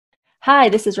Hi,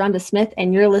 this is Rhonda Smith,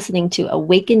 and you're listening to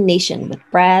Awaken Nation with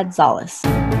Brad Zollis.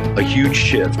 A huge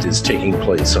shift is taking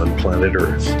place on planet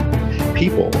Earth.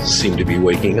 People seem to be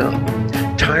waking up.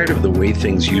 Tired of the way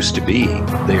things used to be,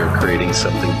 they are creating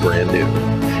something brand new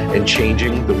and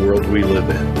changing the world we live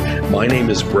in. My name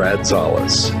is Brad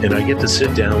Zollis, and I get to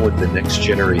sit down with the next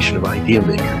generation of idea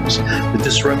makers, the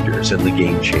disruptors, and the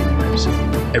game changers.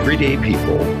 Everyday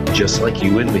people, just like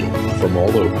you and me, from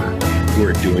all over, who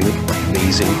are doing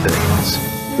amazing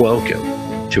things.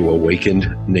 Welcome to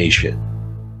Awakened Nation.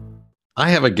 I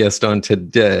have a guest on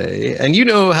today, and you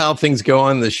know how things go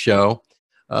on this show.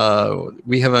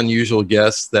 We have unusual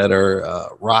guests that are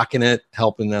rocking it,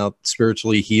 helping out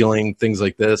spiritually, healing, things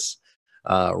like this.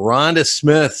 Rhonda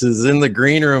Smith is in the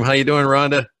green room. How you doing,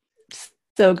 Rhonda?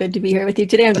 So good to be here with you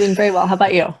today. I'm doing very well. How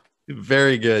about you?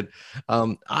 Very good.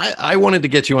 I wanted to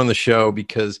get you on the show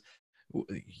because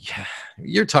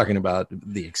you're talking about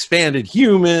the expanded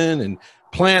human and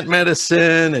plant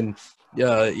medicine and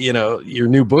your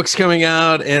new book's coming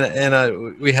out,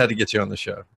 and we had to get you on the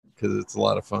show because it's a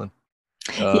lot of fun.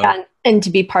 And to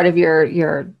be part of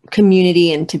your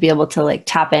community and to be able to like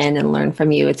tap in and learn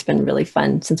from you, it's been really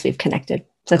fun since we've connected.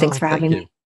 So thanks for having me.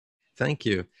 Thank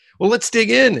you. Well, let's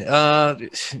dig in. I'm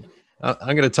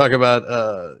going to talk about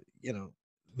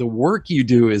the work you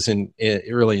do is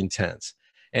really intense,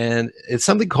 and it's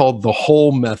something called the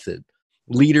Whole Method.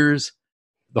 The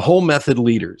Whole Method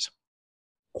leaders.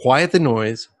 Quiet the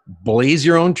noise, blaze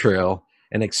your own trail,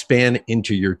 and expand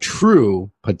into your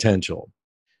true potential.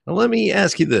 Now, let me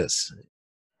ask you this.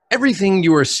 Everything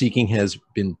you are seeking has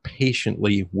been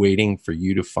patiently waiting for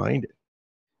you to find it.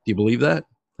 Do you believe that?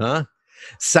 Huh?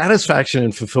 Satisfaction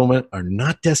and fulfillment are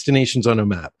not destinations on a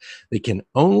map. They can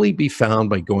only be found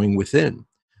by going within.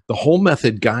 The Whole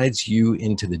Method guides you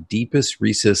into the deepest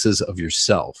recesses of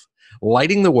yourself,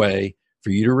 lighting the way for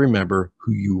you to remember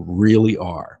who you really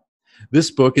are.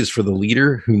 This book is for the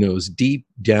leader who knows deep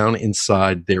down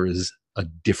inside there is a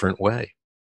different way.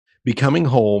 Becoming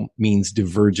whole means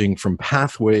diverging from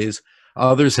pathways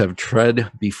others have tread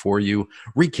before you,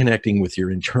 reconnecting with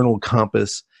your internal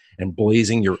compass, and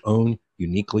blazing your own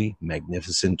uniquely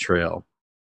magnificent trail.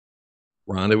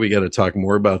 Rhonda, we got to talk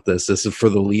more about this. This is for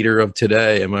the leader of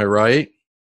today. Am I right?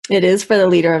 It is for the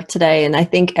leader of today. And I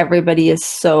think everybody is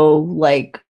so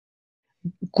like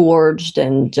gorged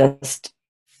and just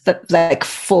like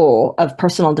full of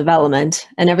personal development,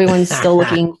 and everyone's still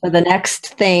looking for the next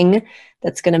thing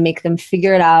that's going to make them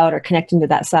figure it out or connect into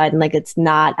that side. And like, it's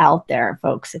not out there,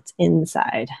 folks. It's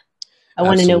inside. I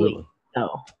want to know what you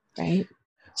know, right?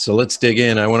 So let's dig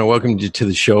in. I want to welcome you to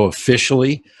the show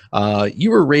officially. You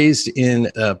were raised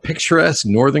in picturesque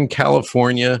Northern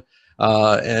California,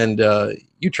 and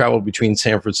you traveled between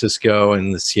San Francisco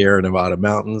and the Sierra Nevada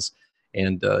mountains,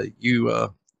 and you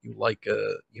have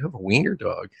a wiener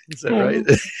dog. Is that right?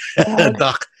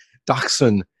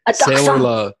 Dachshund.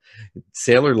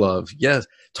 Sailor love. Yes.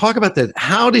 Talk about that.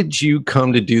 How did you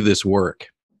come to do this work?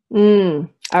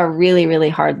 A really, really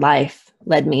hard life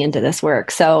led me into this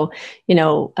work. So,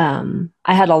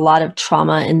 I had a lot of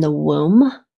trauma in the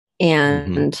womb,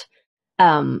 and,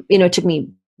 it took me,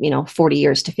 40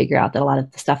 years to figure out that a lot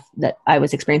of the stuff that I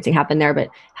was experiencing happened there, but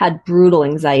had brutal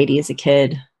anxiety as a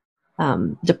kid,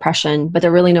 depression, but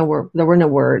there were no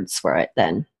words for it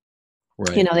then.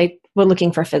 Right. They were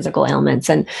looking for physical ailments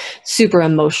and super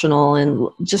emotional and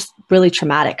just really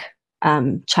traumatic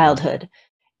childhood.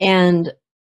 And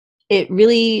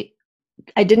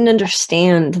I didn't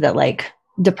understand that like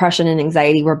depression and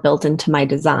anxiety were built into my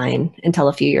design until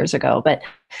a few years ago. But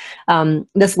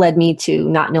this led me to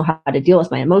not know how to deal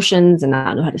with my emotions and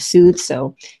not know how to soothe.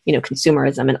 So,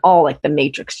 consumerism and all like the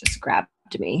matrix just grabbed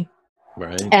me.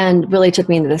 Right. And really took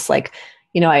me into this like,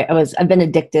 I've been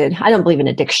addicted. I don't believe in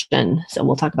addiction, so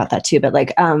we'll talk about that too. But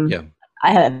like, I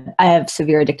have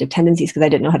severe addictive tendencies because I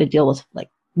didn't know how to deal with like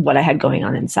what I had going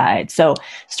on inside. So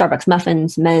Starbucks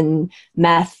muffins, men,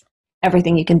 meth,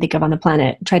 everything you can think of on the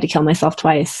planet. Tried to kill myself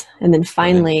twice, and then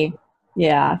finally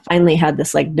had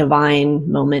this like divine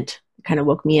moment. It kind of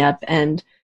woke me up, and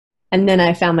then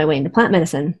I found my way into plant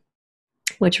medicine,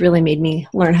 which really made me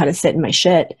learn how to sit in my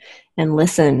shit and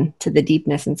listen to the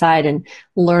deepness inside, and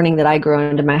learning that I grew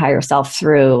into my higher self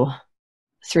through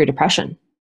depression.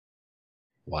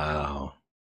 Wow.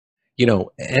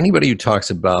 Anybody who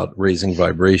talks about raising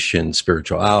vibration,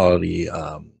 spirituality,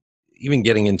 even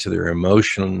getting into their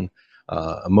emotional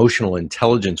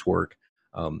intelligence work,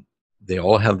 they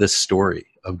all have this story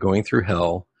of going through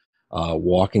hell,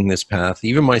 walking this path.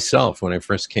 Even myself, when I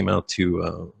first came out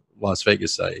to Las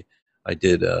Vegas, I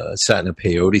sat in a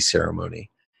peyote ceremony,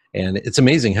 And it's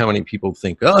amazing how many people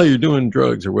think, oh, you're doing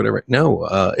drugs or whatever. No,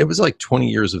 it was like 20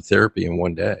 years of therapy in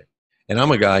one day. And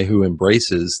I'm a guy who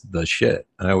embraces the shit.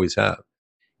 I always have.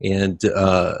 And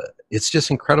it's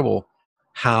just incredible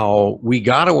how we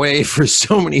got away for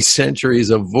so many centuries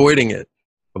avoiding it,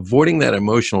 avoiding that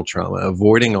emotional trauma,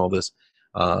 avoiding all this.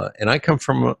 And I come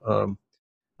from,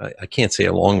 I can't say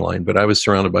a long line, but I was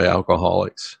surrounded by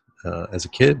alcoholics as a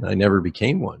kid. I never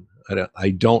became one. I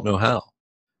don't know how.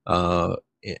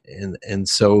 And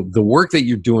so the work that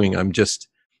you're doing, I'm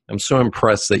so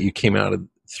impressed that you came out of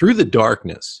through the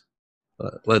darkness.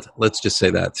 Let's just say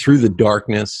that through the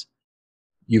darkness,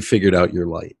 you figured out your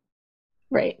light.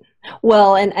 Right.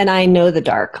 Well, and I know the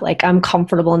dark, like I'm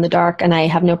comfortable in the dark, and I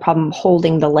have no problem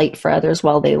holding the light for others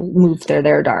while they move through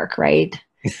their dark. Right.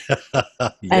 Yeah.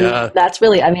 And that's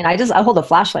really, I mean, I hold a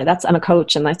flashlight. I'm a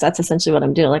coach, and that's essentially what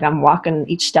I'm doing. Like I'm walking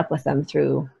each step with them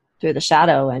through the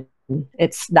shadow, and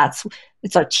it's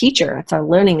our teacher. It's our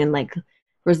learning and like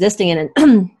resisting it.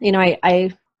 And, you know,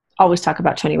 I always talk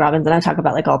about Tony Robbins, and I talk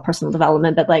about like all personal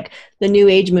development, but like the new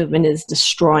age movement is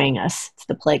destroying us. It's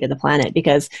the plague of the planet,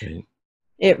 because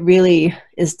it really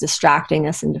is distracting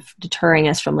us and deterring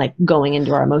us from like going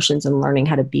into our emotions and learning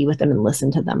how to be with them and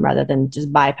listen to them, rather than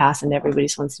just bypassing. Everybody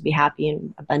just wants to be happy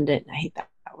and abundant. I hate that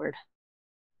word.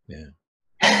 Yeah.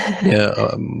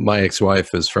 Yeah. My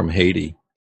ex-wife is from Haiti.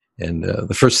 And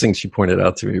the first thing she pointed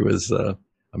out to me was,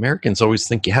 Americans always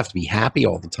think you have to be happy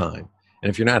all the time. And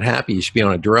if you're not happy, you should be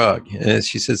on a drug. And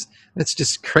she says, that's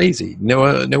just crazy.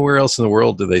 Nowhere else in the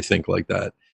world do they think like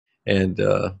that. And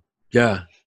yeah,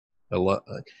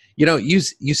 you know, you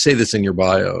say this in your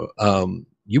bio.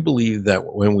 You believe that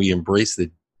when we embrace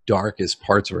the darkest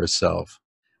parts of ourselves,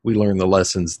 we learn the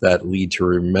lessons that lead to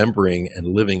remembering and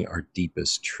living our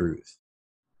deepest truth.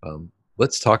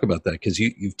 Let's talk about that, because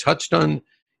you've touched on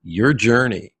your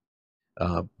journey.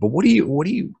 But what do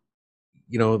you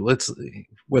know,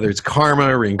 whether it's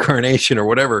karma, reincarnation, or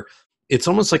whatever, it's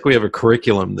almost like we have a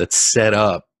curriculum that's set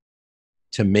up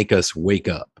to make us wake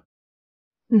up.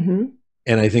 Mm-hmm.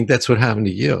 And I think that's what happened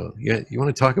to you. You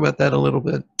want to talk about that a little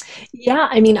bit? Yeah.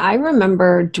 I mean, I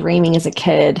remember dreaming as a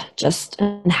kid, just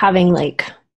having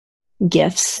like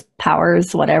gifts,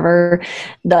 powers, whatever,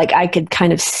 like I could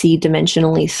kind of see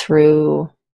dimensionally through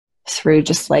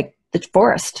just like the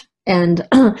forest. And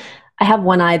I have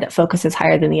one eye that focuses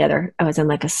higher than the other. I was in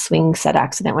like a swing set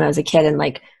accident when I was a kid, and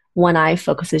like one eye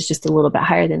focuses just a little bit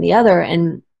higher than the other.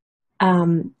 And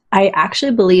I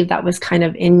actually believe that was kind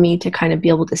of in me to kind of be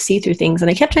able to see through things.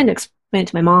 And I kept trying to explain it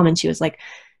to my mom, and she was like,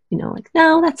 you know, like,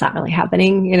 no, that's not really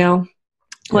happening. You know,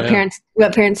 what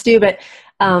parents do. But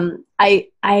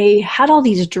I had all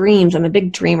these dreams. I'm a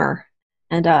big dreamer,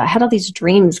 and I had all these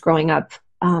dreams growing up.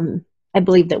 I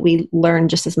believe that we learn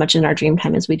just as much in our dream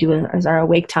time as we do as our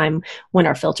awake time, when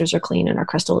our filters are clean and our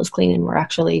crystal is clean, and we're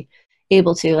actually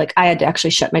able to, like, I had to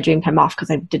actually shut my dream time off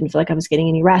because I didn't feel like I was getting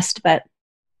any rest. But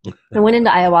I went into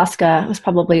ayahuasca. It was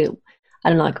probably, I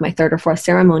don't know, like my third or fourth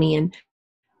ceremony, and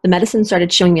the medicine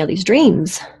started showing me all these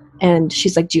dreams. And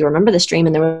she's like, do you remember this dream?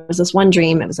 And there was this one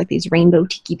dream. It was like these rainbow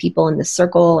tiki people in this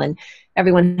circle, and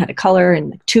everyone had a color, and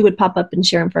like two would pop up and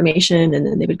share information, and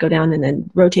then they would go down and then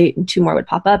rotate, and two more would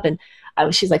pop up. And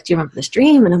she's like, do you remember this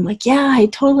dream? And I'm like, yeah, I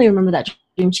totally remember that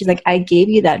dream. She's like, I gave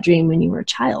you that dream when you were a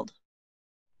child.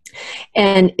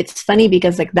 And it's funny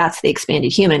because like that's the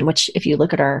expanded human, which if you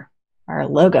look at our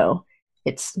logo,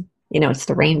 it's, you know, it's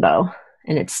the rainbow,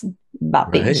 and it's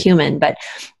about being human, but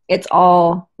it's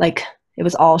all like, it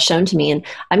was all shown to me. And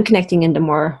I'm connecting into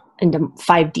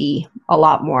 5D a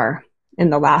lot more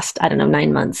in the last, I don't know,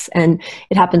 9 months. And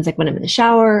it happens like when I'm in the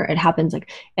shower, it happens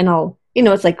like, and I'll, you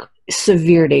know, it's like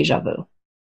severe deja vu.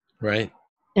 Right.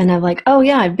 And I'm like, oh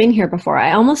yeah, I've been here before.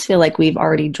 I almost feel like we've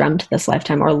already dreamt this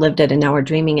lifetime or lived it, and now we're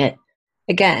dreaming it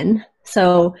again.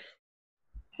 So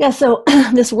yeah, so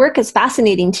this work is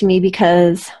fascinating to me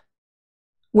because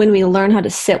when we learn how to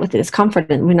sit with the discomfort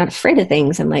and we're not afraid of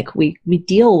things, and like we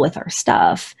deal with our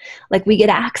stuff, like we get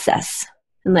access.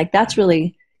 And like that's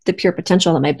really the pure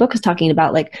potential that my book is talking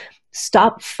about. Like,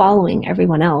 stop following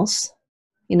everyone else.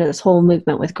 You know, this whole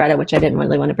movement with Greta, which I didn't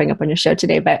really want to bring up on your show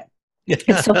today, but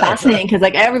it's so fascinating because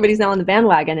like everybody's now on the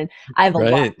bandwagon, and I have a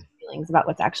lot of feelings about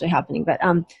what's actually happening. But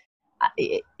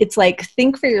it's like,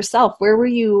 think for yourself. Where were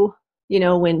you, you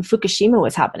know, when Fukushima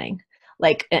was happening?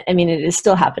 Like, I mean, it is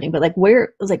still happening, but like,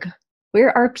 where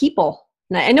are people?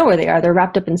 And I know where they are. They're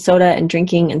wrapped up in soda and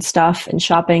drinking and stuff and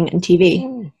shopping and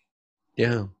TV.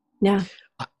 Yeah. Yeah.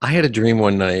 I had a dream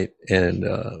one night, and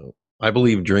I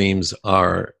believe dreams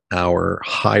are our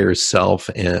higher self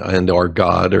and our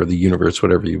God or the universe,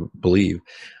 whatever you believe,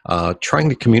 trying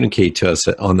to communicate to us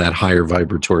on that higher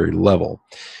vibratory level.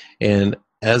 And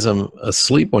as I'm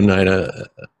asleep one night,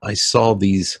 I saw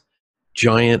these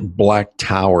giant black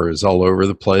towers all over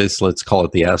the place. Let's call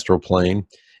it the astral plane.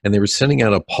 And they were sending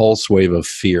out a pulse wave of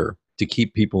fear to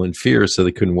keep people in fear so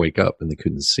they couldn't wake up and they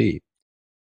couldn't see.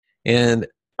 And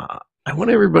I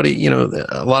want everybody, you know,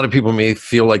 a lot of people may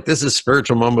feel like this is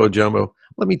spiritual mumbo jumbo.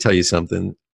 Let me tell you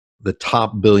something. The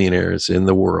top billionaires in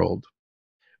the world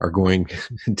are going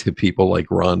to people like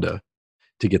Rhonda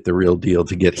to get the real deal,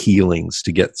 to get healings,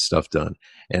 to get stuff done.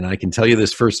 And I can tell you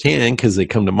this firsthand because they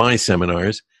come to my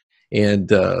seminars and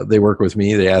they work with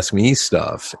me. They ask me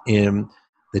stuff. And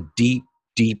the deep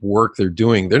work they're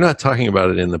doing, they're not talking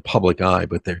about it in the public eye,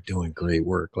 but they're doing great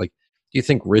work. Like, do you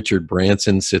think Richard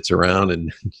Branson sits around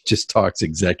and just talks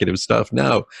executive stuff?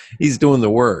 No, he's doing the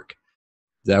work.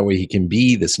 That way he can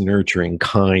be this nurturing,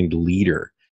 kind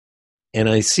leader. And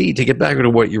I see, to get back to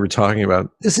what you were talking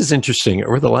about, this is interesting.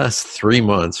 Over the last 3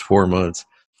 months, 4 months,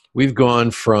 we've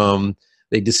gone from,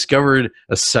 they discovered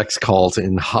a sex cult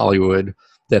in Hollywood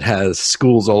that has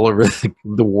schools all over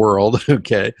the world,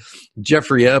 okay?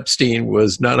 Jeffrey Epstein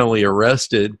was not only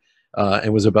arrested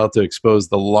and was about to expose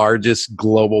the largest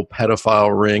global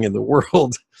pedophile ring in the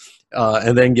world,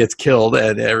 and then gets killed,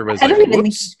 and everybody's like, I don't even think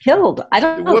he's killed. I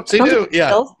don't know. Whoopsie-doo,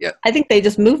 yeah. I think they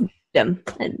just moved him.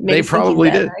 They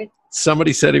probably did. Right?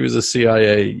 Somebody said he was a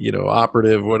CIA, you know,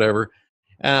 operative, whatever.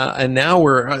 And now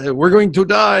we're going to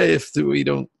die if we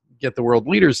don't get the world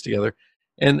leaders together.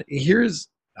 And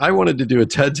I wanted to do a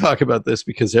TED Talk about this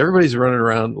because everybody's running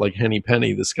around like Henny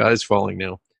Penny. The sky's falling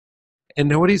now. And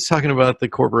nobody's talking about the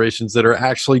corporations that are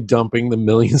actually dumping the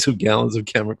millions of gallons of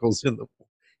chemicals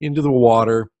into the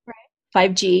water. Right.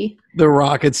 5G. The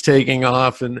rockets taking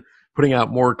off and putting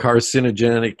out more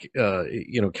carcinogenic,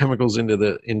 chemicals into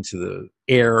the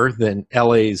air than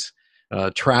LA's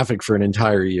traffic for an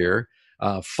entire year.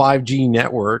 5G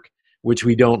network, which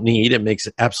we don't need. It makes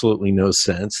absolutely no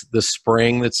sense. The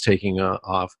spraying that's taking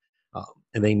off,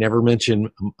 and they never mention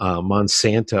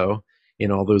Monsanto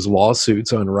in all those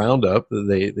lawsuits on Roundup.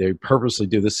 They purposely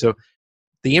do this. So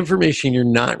the information you're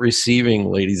not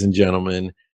receiving, ladies and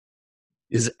gentlemen,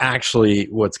 is actually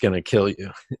what's going to kill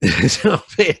you. So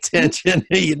pay attention.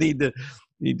 You need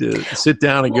to sit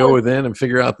down and go within and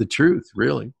figure out the truth,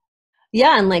 really.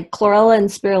 Yeah, and like chlorella and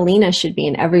spirulina should be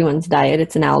in everyone's diet.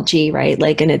 It's an algae, right?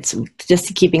 Like, and it's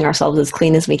just keeping ourselves as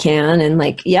clean as we can. And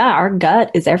like, yeah, our gut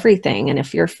is everything. And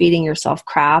if you're feeding yourself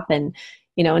crap and,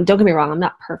 you know, and don't get me wrong, I'm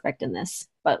not perfect in this,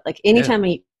 but like anytime I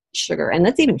eat sugar, and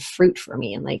that's even fruit for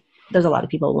me, and like there's a lot of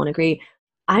people who won't agree,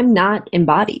 I'm not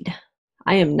embodied.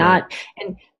 I am not,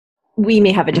 and we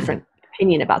may have a different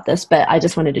opinion about this, but I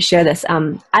just wanted to share this.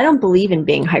 I don't believe in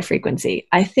being high frequency.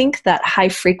 I think that high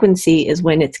frequency is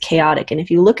when it's chaotic. And if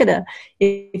you look at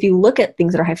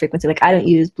things that are high frequency, like I don't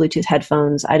use Bluetooth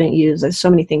headphones. There's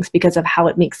so many things because of how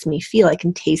it makes me feel. I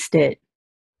can taste it.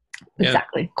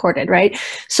 Exactly. Corded, right?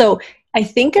 So I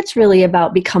think it's really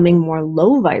about becoming more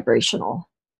low vibrational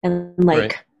and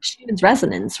like Schumann's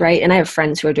resonance, right? And I have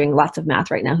friends who are doing lots of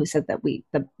math right now who said that the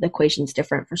equation's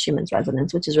different for Schumann's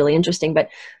resonance, which is really interesting. But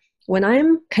when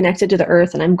I'm connected to the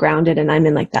earth and I'm grounded and I'm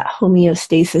in like that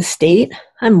homeostasis state,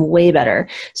 I'm way better.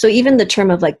 So even the term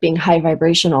of like being high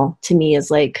vibrational to me is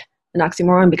like an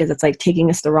oxymoron because it's like taking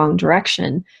us the wrong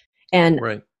direction. And,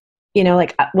 you know,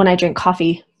 like when I drink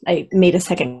coffee, I made a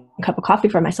second cup of coffee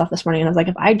for myself this morning. And I was like,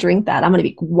 if I drink that, I'm going to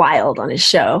be wild on his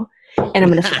show and I'm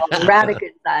going to feel erratic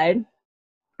inside.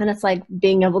 And it's like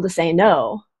being able to say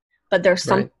no, but there's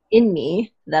something in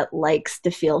me that likes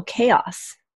to feel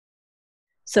chaos.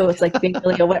 So it's like being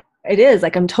really aware. It is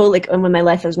like I'm totally, and when my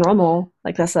life is normal,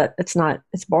 like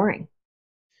it's boring.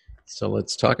 So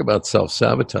let's talk about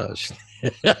self-sabotage.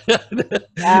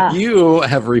 You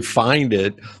have refined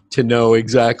it to know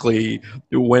exactly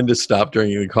when to stop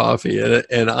drinking the coffee.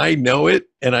 And I know it,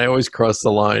 and I always cross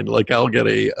the line. Like I'll get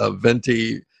a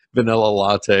venti vanilla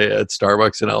latte at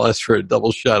Starbucks and I'll ask for a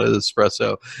double shot of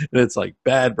espresso. And it's like,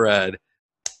 bad, Brad.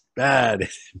 Bad.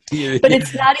 But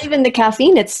it's not even the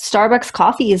caffeine. It's Starbucks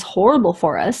coffee is horrible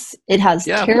for us. It has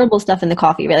terrible stuff in the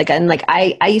coffee. Right? Like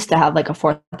I used to have like a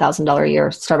 $4,000 a year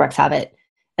Starbucks habit.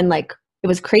 And like, it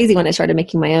was crazy when I started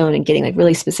making my own and getting like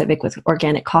really specific with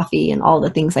organic coffee and all the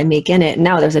things I make in it. And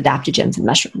now there's adaptogens and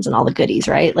mushrooms and all the goodies,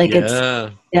 right? Like it's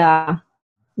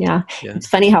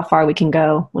funny how far we can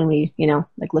go when we, you know,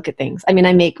 like look at things. I mean,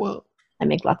 I make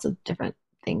lots of different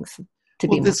things to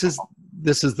be. This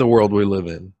is the world we live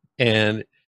in. And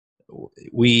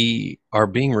we are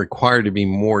being required to be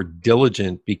more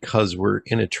diligent because we're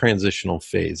in a transitional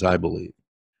phase, I believe,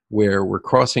 where we're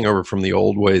crossing over from the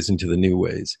old ways into the new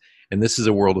ways. And this is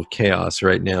a world of chaos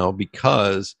right now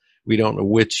because we don't know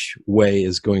which way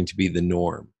is going to be the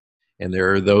norm. And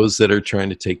there are those that are trying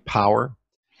to take power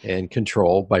and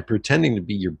control by pretending to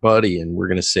be your buddy and we're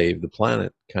going to save the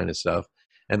planet kind of stuff.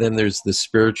 And then there's the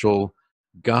spiritual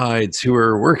guides who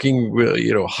are working,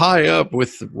 high up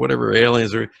with whatever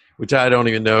aliens are, which I don't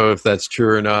even know if that's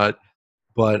true or not.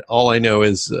 But all I know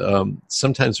is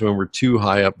sometimes when we're too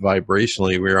high up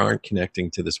vibrationally, we aren't connecting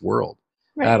to this world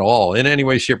at all in any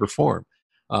way, shape, or form.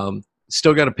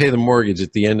 Still got to pay the mortgage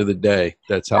at the end of the day.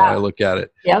 That's how I look at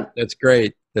it. Yep. That's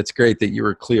great. That's great that you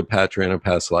were Cleopatra in a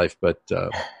past life, but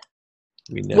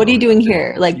what are you doing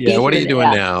here? What are you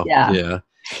doing now?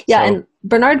 Yeah. And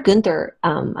Bernard Gunther,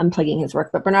 I'm plugging his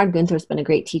work, but Bernard Gunther's been a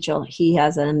great teacher. He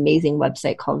has an amazing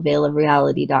website called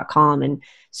veilofreality.com, and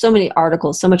so many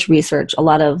articles, so much research, a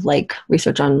lot of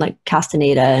research on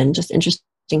Castaneda and just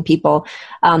interesting people.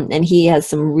 And he has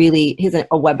he's a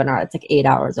webinar. It's 8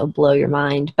 hours. It'll blow your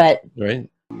mind. But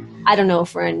I don't know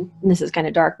if we're in, and this is kind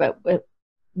of dark, but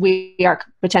we are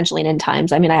potentially in end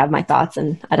times. I mean, I have my thoughts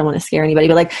and I don't want to scare anybody,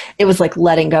 but it was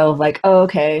letting go of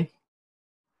okay,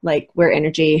 we're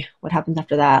energy. What happens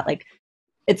after that?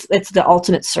 It's the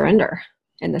ultimate surrender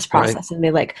in this process.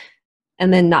 And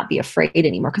and then not be afraid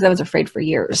anymore. Cause I was afraid for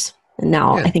years. And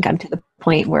now I think I'm to the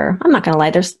point where I'm not going to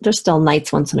lie. There's still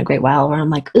nights once in a great while where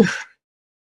I'm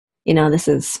this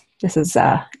is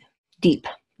deep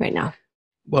right now.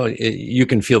 Well, you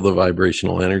can feel the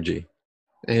vibrational energy.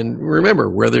 And remember,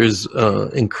 where there's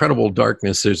incredible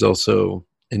darkness, there's also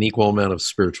an equal amount of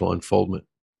spiritual unfoldment.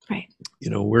 Right.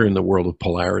 We're in the world of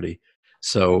polarity.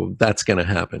 So that's going to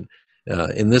happen.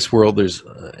 In this world, there's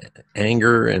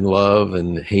anger and love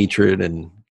and hatred and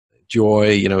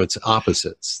joy. It's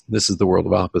opposites. This is the world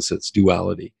of opposites,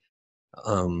 duality.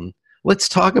 Let's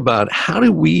talk about how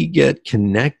do we get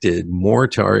connected more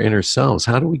to our inner selves?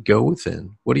 How do we go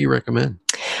within? What do you recommend?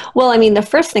 Well, I mean, the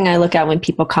first thing I look at when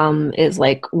people come is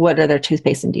what are their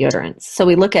toothpaste and deodorants? So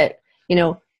we look at,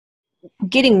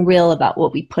 getting real about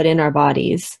what we put in our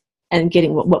bodies and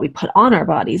getting what we put on our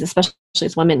bodies, especially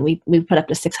as women. We put up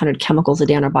to 600 chemicals a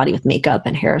day on our body with makeup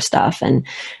and hair stuff. And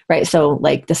so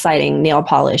deciding nail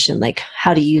polish and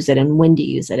how to use it and when to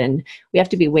use it. And we have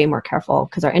to be way more careful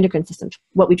because our endocrine system,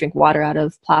 what we drink water out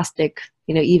of, plastic,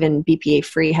 even BPA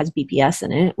free has BPS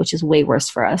in it, which is way worse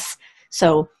for us.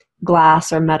 So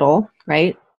glass or metal,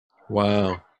 right?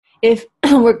 Wow. If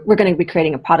we're going to be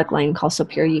creating a product line called So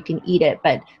Pure You Can Eat It,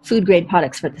 but food grade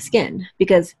products for the skin,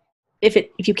 because if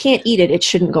you can't eat it, it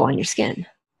shouldn't go on your skin.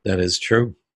 That is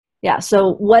true. Yeah.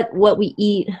 So what we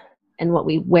eat and what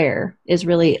we wear is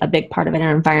really a big part of it.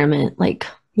 Our environment,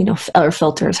 our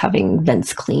filters, having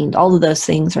vents cleaned, all of those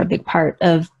things are a big part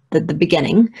of the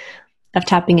beginning of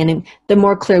tapping in. And the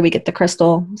more clear we get the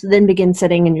crystal, so then begin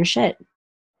sitting in your shit.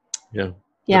 Yeah.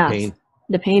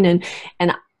 The pain.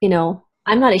 And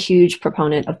I'm not a huge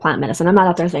proponent of plant medicine. I'm not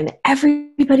out there saying that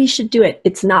everybody should do it.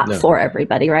 It's not for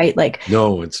everybody, right?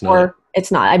 No, it's not. Or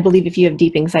it's not. I believe if you have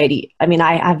deep anxiety, I mean,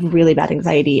 I have really bad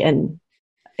anxiety and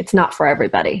it's not for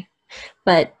everybody.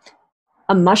 But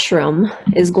a mushroom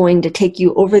is going to take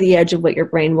you over the edge of what your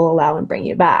brain will allow and bring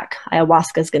you back.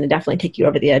 Ayahuasca is going to definitely take you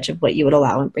over the edge of what you would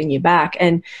allow and bring you back.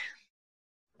 And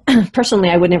personally,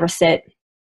 I would never sit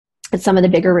at some of the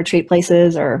bigger retreat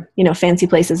places or, fancy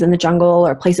places in the jungle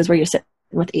or places where you're sitting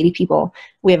with 80 people.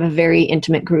 We have a very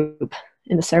intimate group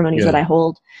in the ceremonies that I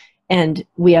hold. And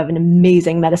we have an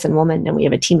amazing medicine woman and we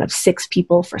have a team of 6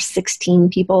 people for 16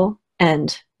 people.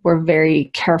 And we're very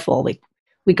careful.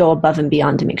 We go above and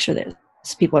beyond to make sure that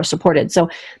people are supported. So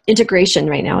integration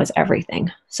right now is everything.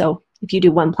 So if you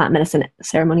do one plant medicine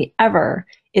ceremony ever,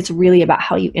 it's really about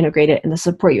how you integrate it and the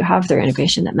support you have through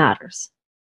integration that matters.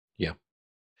 Yeah.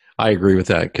 I agree with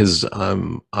that because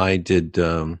I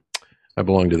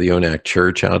belong to the Onak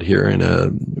Church out here, and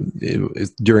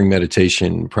during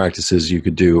meditation practices, you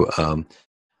could do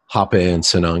hape and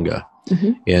sananga,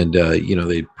 and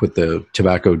they put the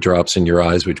tobacco drops in your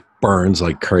eyes, which burns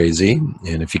like crazy,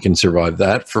 and if you can survive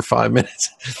that for 5 minutes,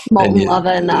 molten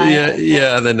lava in the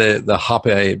eye. Then the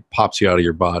hape pops you out of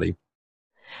your body.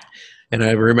 And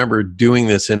I remember doing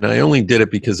this, and I only did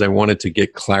it because I wanted to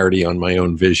get clarity on my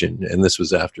own vision. And this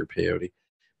was after peyote.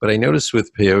 But I noticed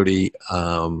with peyote,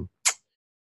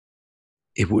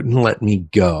 it wouldn't let me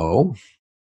go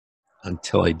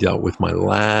until I dealt with my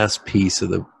last piece of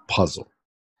the puzzle.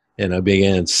 And I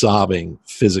began sobbing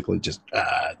physically, just,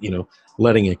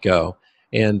 letting it go.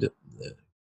 And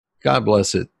God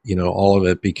bless it, all of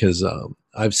it, because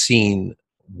I've seen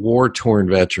war-torn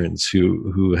veterans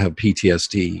who have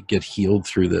PTSD get healed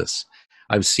through this.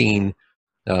 I've seen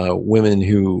women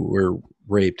who were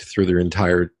raped through their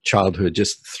entire childhood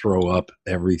just throw up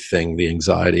everything, the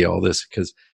anxiety, all this,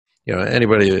 because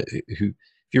anybody who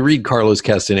if you read Carlos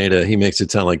Castaneda, he makes it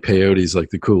sound like peyote's like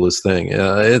the coolest thing.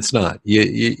 It's not.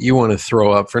 You want to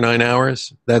throw up for 9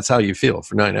 hours? That's how you feel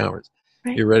for 9 hours.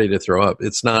 Right. You're ready to throw up.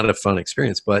 It's not a fun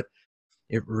experience, but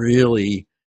it really,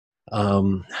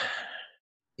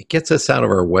 it gets us out of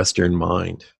our Western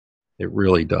mind. It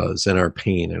really does, and our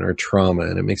pain and our trauma,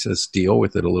 and it makes us deal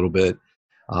with it a little bit,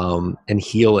 and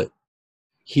heal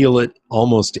it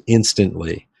almost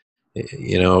instantly.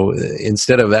 You know,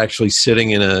 instead of actually sitting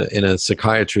in a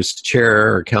psychiatrist's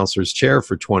chair or counselor's chair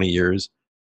for 20 years,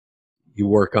 you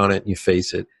work on it and you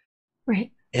face it.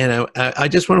 Right. And I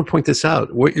just want to point this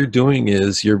out. What you're doing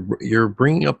is you're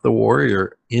bringing up the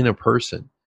warrior in a person.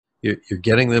 You're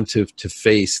getting them to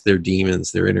face their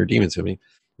demons, their inner demons. I mean,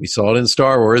 we saw it in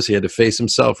Star Wars. He had to face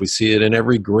himself. We see it in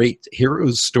every great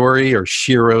hero's story or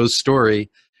Shiro's story.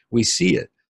 We see it.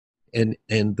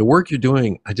 And the work you're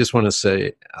doing, I just want to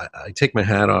say, I take my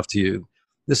hat off to you.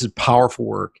 This is powerful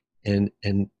work, and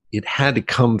it had to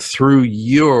come through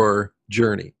your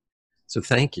journey. So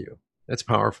thank you. That's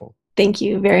powerful. Thank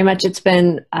you very much. It's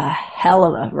been a hell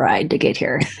of a ride to get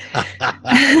here.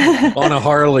 On a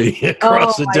Harley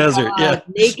across the desert. God,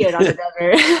 yeah. Naked on the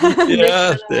desert.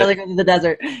 Yeah. Really go to the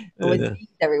desert with bees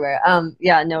everywhere.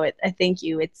 I thank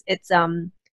you. It's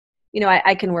you know,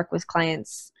 I can work with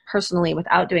clients personally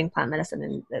without doing plant medicine,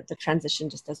 and the transition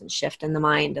just doesn't shift in the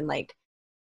mind, and like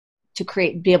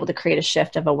be able to create a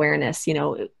shift of awareness. You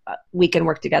know, we can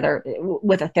work together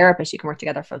with a therapist. You can work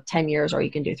together for 10 years, or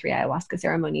you can do 3 ayahuasca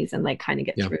ceremonies and like kind of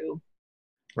get through.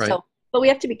 Right. So, but we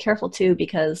have to be careful too,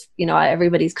 because, you know,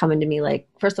 everybody's coming to me like,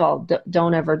 first of all,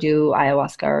 don't ever do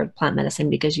ayahuasca or plant medicine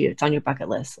because it's on your bucket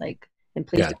list. Like, and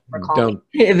please don't call me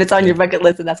if it's on your bucket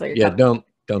list and that's what you're talking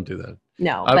don't do that.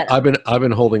 No, I've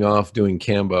been holding off doing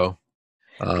Kambo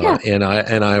and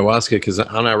ayahuasca because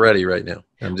I'm not ready right now.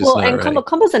 I'm just not ready.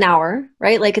 Kambo's an hour,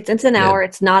 right? Like it's an hour.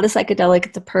 It's not a psychedelic.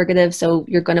 It's a purgative. So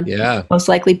you're going to most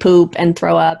likely poop and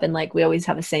throw up. And like we always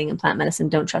have a saying in plant medicine,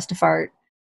 don't trust a fart.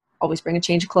 Always bring a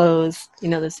change of clothes. You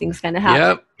know, those things kind of happen.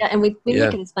 Yep. Yeah, and we make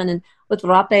it as fun. And with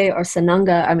rape or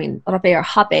sananga, rape or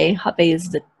hape is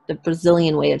the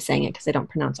Brazilian way of saying it because they don't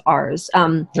pronounce R's.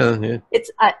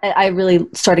 It's I really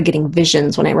started getting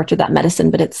visions when I worked with that medicine,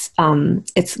 but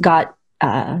it's got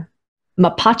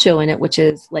mapacho in it, which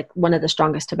is like one of the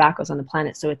strongest tobaccos on the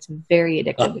planet. So it's very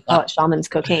addictive. We call it shaman's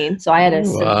cocaine. So I had a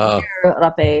severe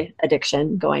rape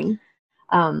addiction going.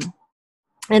 And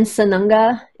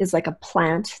sananga is like a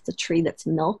plant. It's a tree that's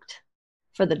milked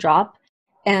for the drop.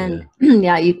 And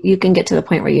you can get to the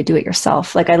point where you do it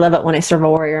yourself. Like I love it when I serve a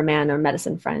warrior man or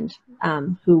medicine friend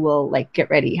who will like get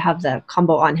ready, have the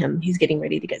combo on him. He's getting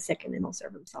ready to get sick and then he'll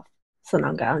serve himself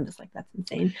sananga. I'm just like, that's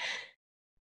insane.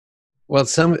 Well,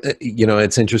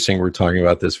 it's interesting. We're talking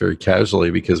about this very casually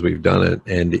because we've done it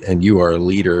and you are a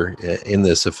leader in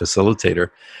this, a facilitator.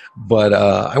 But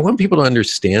I want people to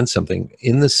understand something.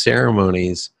 In the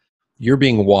ceremonies, you're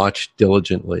being watched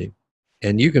diligently.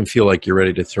 And you can feel like you're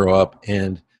ready to throw up.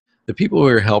 And the people who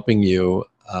are helping you,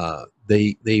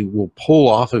 they will pull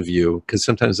off of you because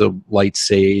sometimes they'll light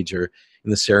sage, or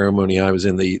in the ceremony I was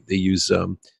in, they use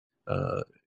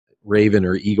raven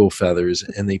or eagle feathers,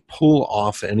 and they pull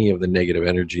off any of the negative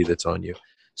energy that's on you.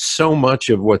 So much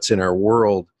of what's in our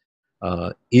world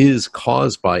is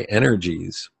caused by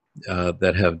energies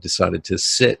that have decided to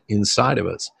sit inside of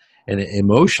us. And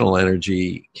emotional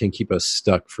energy can keep us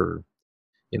stuck for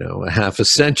a half a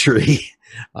century.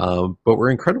 But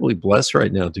we're incredibly blessed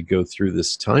right now to go through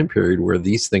this time period where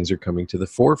these things are coming to the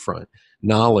forefront.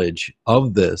 Knowledge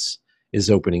of this is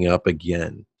opening up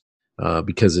again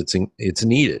because it's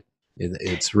needed.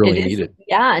 It's really needed.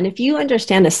 Yeah. And if you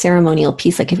understand a ceremonial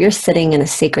piece, like if you're sitting in a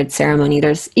sacred ceremony,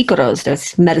 there's ikoros,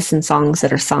 there's medicine songs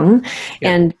that are sung,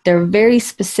 and they're very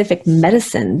specific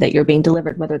medicine that you're being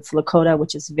delivered, whether it's Lakota,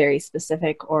 which is very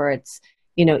specific, or it's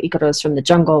ikoros from the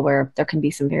jungle where there can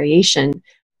be some variation.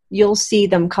 You'll see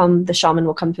them come, the shaman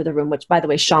will come through the room, which by the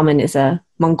way, shaman is a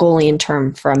Mongolian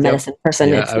term for a medicine person.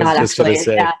 Yeah, it's not actually,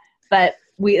 but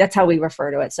that's how we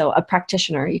refer to it. So a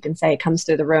practitioner, you can say, comes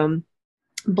through the room,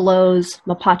 blows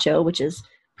mapacho, which is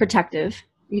protective.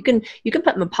 You can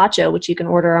put mapacho, which you can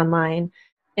order online,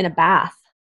 in a bath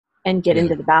and get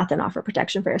into the bath and offer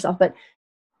protection for yourself. But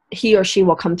he or she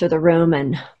will come through the room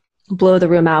and blow the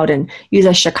room out and use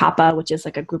a shakapa, which is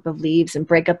like a group of leaves, and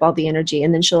break up all the energy.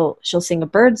 And then she'll sing a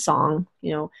bird song,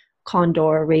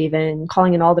 condor, raven,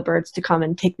 calling in all the birds to come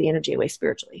and take the energy away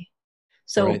spiritually.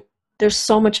 So there's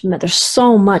so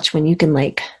much when you can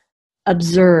like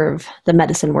observe the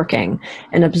medicine working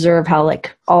and observe how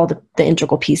like all the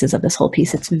integral pieces of this whole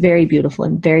piece. It's very beautiful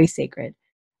and very sacred.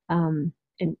 And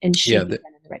should be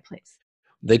done in the right place.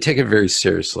 They take it very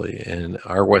seriously. And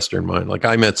our Western mind, like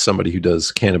I met somebody who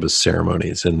does cannabis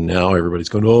ceremonies, and now everybody's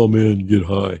going, oh man, get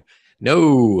high.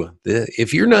 No,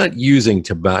 if you're not using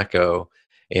tobacco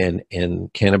and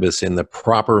cannabis in the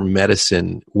proper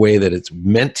medicine way that it's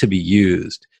meant to be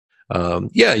used,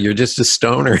 yeah, you're just a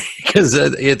stoner because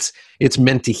it's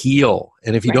meant to heal.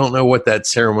 And if you don't know what that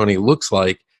ceremony looks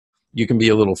like, you can be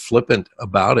a little flippant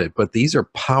about it. But these are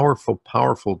powerful,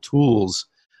 powerful tools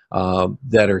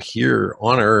that are here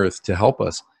on Earth to help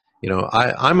us. You know,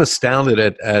 I'm astounded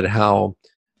at how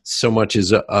so much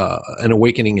is an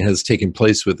awakening has taken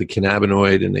place with the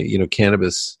cannabinoid and the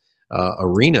cannabis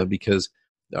arena, because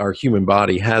our human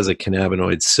body has a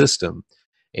cannabinoid system,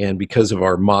 and because of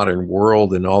our modern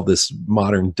world and all this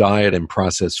modern diet and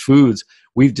processed foods,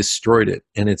 we've destroyed it.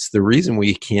 And it's the reason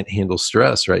we can't handle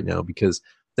stress right now, because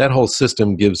that whole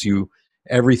system gives you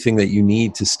everything that you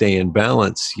need to stay in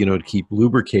balance, to keep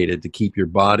lubricated, to keep your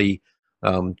body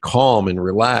calm and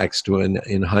relaxed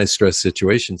in high stress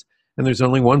situations. And there's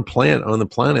only one plant on the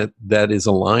planet that is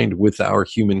aligned with our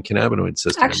human cannabinoid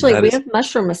system. Actually, we have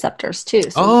mushroom receptors too.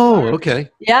 So okay.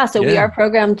 Yeah, so we are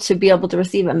programmed to be able to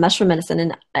receive a mushroom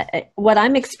medicine. And what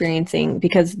I'm experiencing,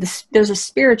 because there's a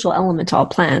spiritual element to all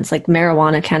plants, like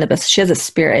marijuana, cannabis, she has a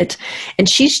spirit, and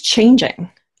she's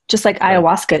changing, just like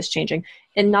ayahuasca is changing.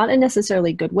 And not in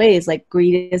necessarily good ways, like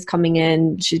greed is coming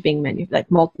in, she's being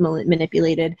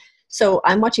manipulated. So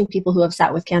I'm watching people who have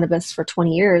sat with cannabis for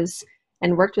 20 years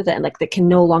and worked with it, and they can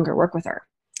no longer work with her.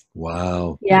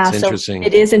 Wow. Yeah. That's so interesting.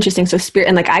 It is interesting. So spirit,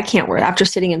 and I can't work after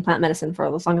sitting in plant medicine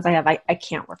for as long as I have, I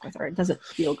can't work with her. It doesn't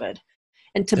feel good.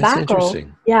 And tobacco,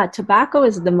 tobacco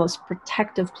is the most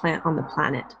protective plant on the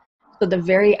planet. So the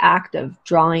very act of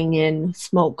drawing in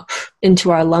smoke into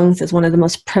our lungs is one of the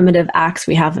most primitive acts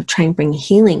we have of trying to bring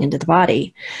healing into the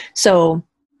body. So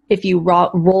if you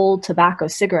roll tobacco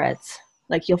cigarettes,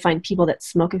 you'll find people that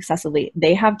smoke excessively,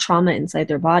 they have trauma inside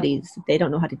their bodies that they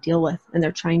don't know how to deal with, and they're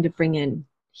trying to bring in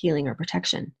healing or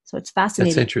protection. So it's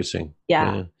fascinating. That's interesting.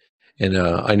 Yeah. And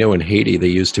I know in Haiti, they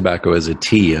use tobacco as a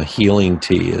tea, a healing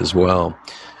tea as well.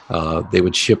 They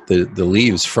would ship the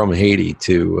leaves from Haiti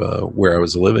to where I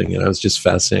was living, and I was just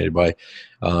fascinated by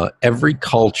every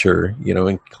culture,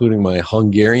 including my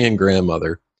Hungarian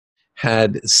grandmother,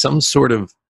 had some sort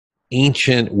of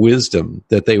ancient wisdom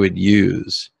that they would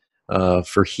use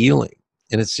for healing.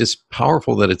 And it's just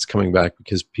powerful that it's coming back,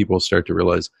 because people start to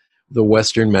realize the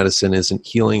Western medicine isn't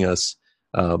healing us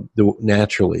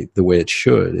naturally the way it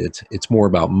should. It's more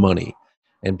about money,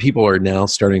 and people are now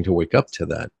starting to wake up to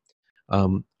that.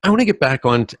 I want to get back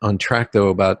on track though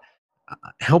about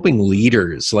helping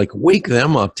leaders, wake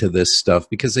them up to this stuff,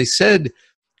 because they said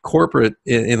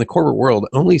in the corporate world,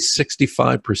 only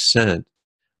 65%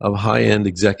 of high-end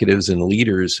executives and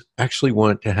leaders actually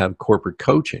want to have corporate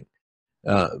coaching.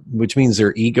 Which means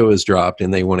their ego is dropped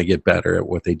and they want to get better at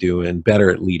what they do and better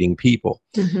at leading people.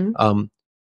 Mm-hmm.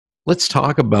 Let's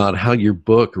talk about how your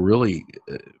book really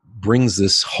brings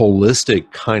this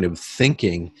holistic kind of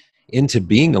thinking into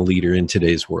being a leader in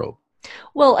today's world.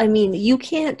 Well, I mean, you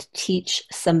can't teach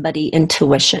somebody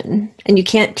intuition, and you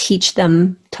can't teach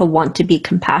them to want to be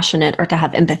compassionate or to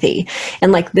have empathy.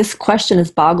 And this question has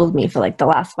boggled me for the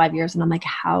last 5 years. And I'm like,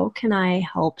 how can I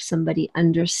help somebody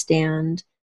understand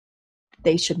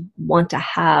they should want to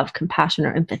have compassion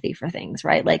or empathy for things,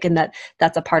 right? And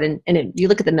that's a part you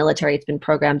look at the military, it's been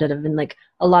programmed out of, and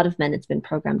a lot of men, it's been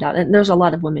programmed out. And there's a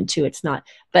lot of women too, it's not,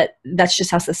 but that's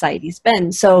just how society's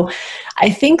been. So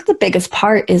I think the biggest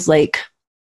part is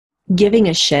giving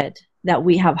a shit that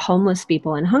we have homeless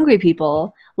people and hungry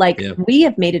people. We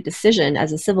have made a decision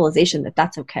as a civilization that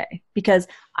that's okay, because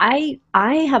I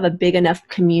have a big enough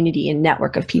community and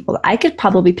network of people. I could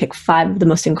probably pick 5 of the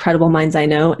most incredible minds I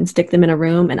know and stick them in a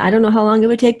room, and I don't know how long it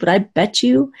would take, but I bet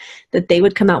you that they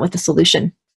would come out with a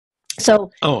solution.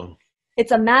 So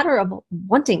it's a matter of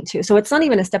wanting to. So it's not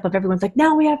even a step of everyone's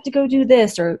now we have to go do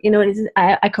this, or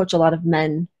I coach a lot of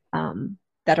men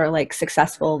that are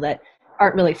successful, that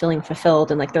aren't really feeling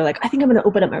fulfilled, and they're I think I'm going to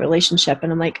open up my relationship,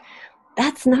 and I'm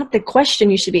that's not the question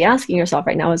you should be asking yourself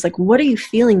right now. Is what are you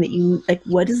feeling that you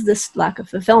what is this lack of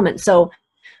fulfillment? So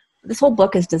this whole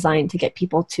book is designed to get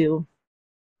people to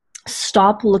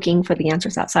stop looking for the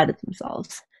answers outside of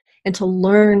themselves, and to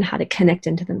learn how to connect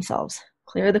into themselves,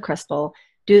 clear the crystal,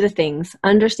 do the things,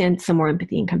 understand some more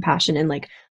empathy and compassion. And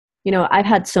I've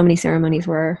had so many ceremonies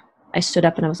where I stood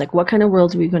up and I was what kind of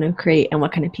world are we going to create, and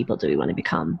what kind of people do we want to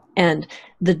become? And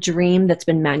the dream that's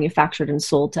been manufactured and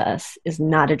sold to us is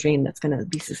not a dream that's going to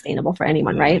be sustainable for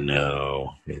anyone, right?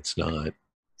 No, it's not.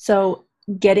 So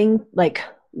getting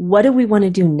what do we want to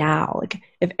do now?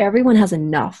 If everyone has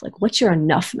enough, what's your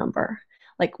enough number?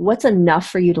 like what's enough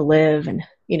for you to live and,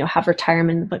 you know, have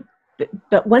retirement.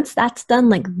 But once that's done,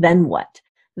 like, then what?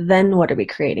 Then what are we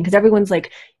creating? Because everyone's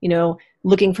like, you know,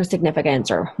 looking for significance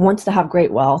or wants to have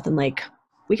great wealth. And like,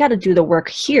 we got to do the work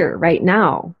here right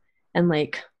now. And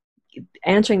like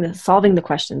solving the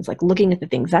questions, like looking at the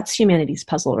things. That's humanity's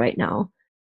puzzle right now,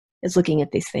 is looking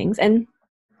at these things. And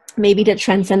maybe to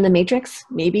transcend the matrix,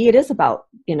 maybe it is about,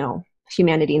 you know,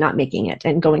 humanity not making it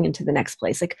and going into the next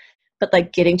place. Like, but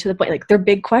like getting to the point, like they're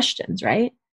big questions,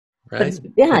 right? Right.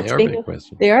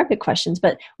 They are big questions,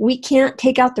 but we can't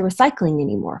take out the recycling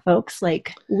anymore, folks.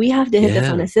 Like, we have to hit this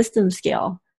on a system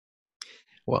scale.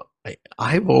 Well,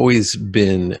 I've always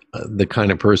been the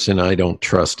kind of person, I don't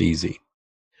trust easy.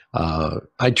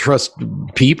 I trust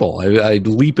people. I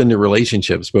leap into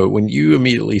relationships, but when you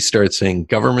immediately start saying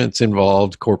government's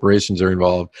involved, corporations are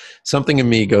involved, something in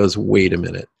me goes, wait a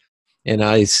minute. And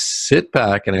I sit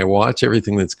back and I watch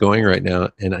everything that's going right now,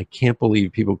 and I can't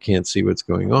believe people can't see what's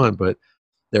going on, but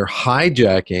they're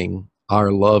hijacking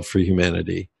our love for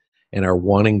humanity and are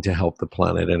wanting to help the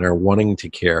planet and are wanting to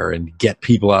care and get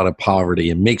people out of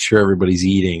poverty and make sure everybody's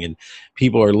eating and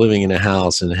people are living in a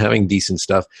house and having decent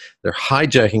stuff. They're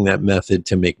hijacking that method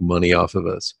to make money off of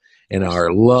us and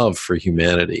our love for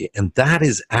humanity. And that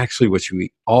is actually what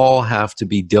we all have to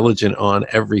be diligent on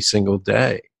every single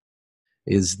day.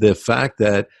 Is the fact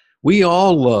that we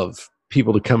all love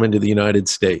people to come into the United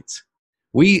States.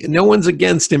 No one's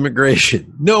against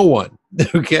immigration. No one,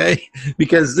 okay?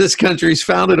 Because this country's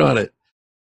founded on it.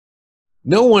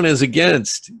 No one is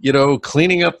against, you know,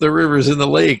 cleaning up the rivers and the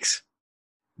lakes.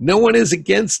 No one is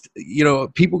against, you know,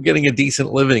 people getting a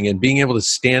decent living and being able to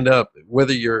stand up,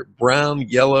 whether you're brown,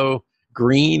 yellow,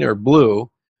 green, or blue.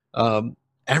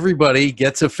 Everybody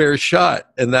gets a fair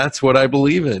shot, and that's what I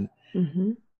believe in.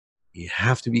 Mm-hmm. You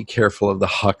have to be careful of the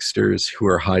hucksters who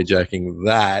are hijacking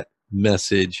that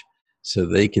message so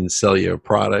they can sell you a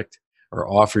product or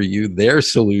offer you their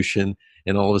solution,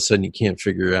 and all of a sudden you can't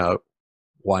figure out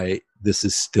why this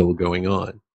is still going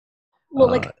on. Well,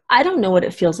 like, I don't know what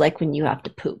it feels like when you have to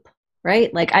poop,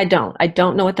 right? Like, I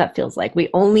don't know what that feels like. We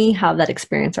only have that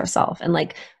experience ourselves. And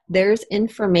like, there's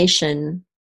information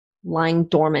lying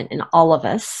dormant in all of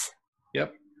us.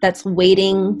 Yep. That's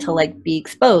waiting to like be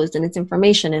exposed, and it's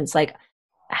information. And it's like,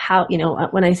 how, you know,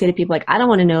 when I say to people, like, I don't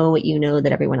want to know what you know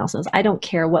that everyone else knows. I don't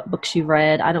care what books you've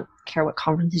read. I don't care what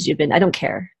conferences you've been. I don't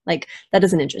care. Like, that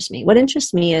doesn't interest me. What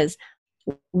interests me is,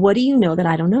 what do you know that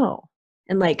I don't know?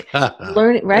 And like,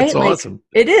 learn it, right? That's like, awesome.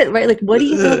 It is, right? Like, what do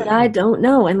you know that I don't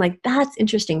know? And like, that's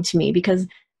interesting to me, because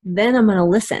then I'm going to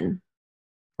listen.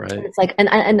 Right. And it's like,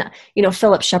 and you know,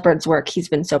 Philip Shepard's work, he's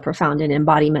been so profound in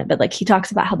embodiment, but like, he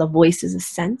talks about how the voice is a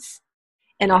sense,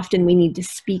 and often we need to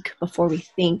speak before we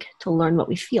think to learn what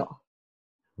we feel.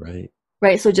 Right.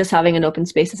 Right. So just having an open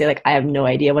space to say, like, I have no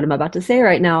idea what I'm about to say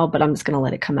right now, but I'm just going to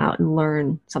let it come out and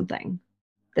learn something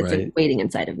that's like waiting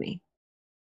inside of me.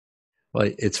 Well,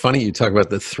 it's funny you talk about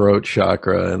the throat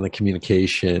chakra and the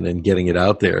communication and getting it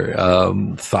out there.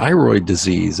 Thyroid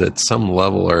disease at some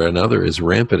level or another is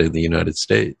rampant in the United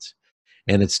States,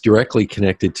 and it's directly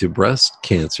connected to breast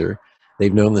cancer.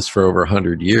 They've known this for over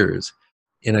 100 years.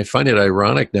 And I find it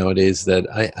ironic nowadays that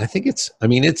I think it's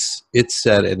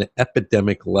at an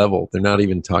epidemic level. They're not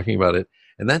even talking about it.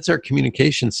 And that's our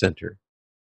communication center.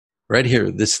 Right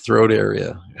here, this throat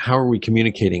area. How are we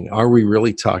communicating? Are we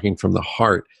really talking from the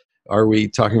heart? Are we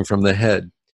talking from the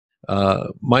head?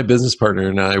 My business partner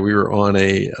and I, we were on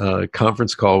a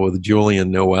conference call with Julian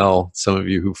Noel. Some of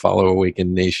you who follow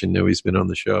Awakened Nation know he's been on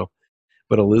the show.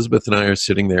 But Elizabeth and I are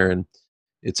sitting there, and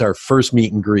it's our first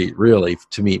meet and greet, really,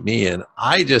 to meet me. And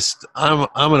I'm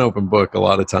an open book a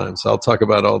lot of times. I'll talk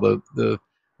about all the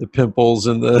pimples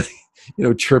and the, you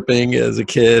know, tripping as a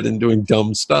kid and doing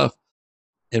dumb stuff.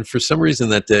 And for some reason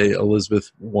that day,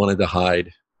 Elizabeth wanted to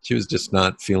hide. She was just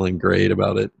not feeling great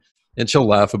about it. And she'll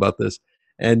laugh about this.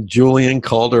 And Julian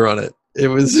called her on it. It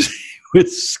was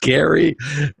scary.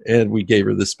 And we gave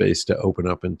her the space to open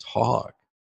up and talk.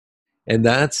 And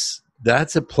that's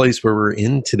a place where we're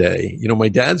in today. You know, my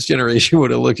dad's generation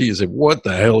would have looked at you and said, what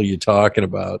the hell are you talking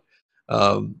about?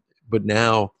 But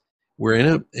now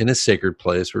we're in a sacred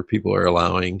place where people are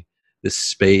allowing this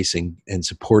space and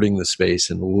supporting the space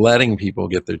and letting people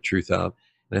get their truth out.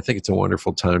 And I think it's a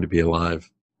wonderful time to be alive.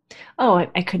 Oh,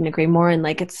 I couldn't agree more. And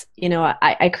like, it's, you know,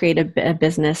 I created a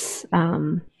business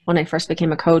when I first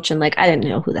became a coach, and like, I didn't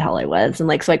know who the hell I was. And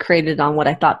like, so I created it on what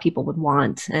I thought people would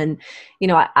want. And, you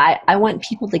know, I want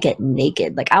people to get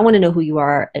naked. Like, I want to know who you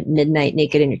are at midnight,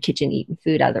 naked in your kitchen, eating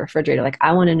food out of the refrigerator. Like,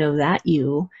 I want to know that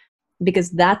you, because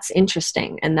that's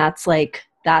interesting. And that's like,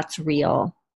 that's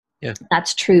real. Yeah.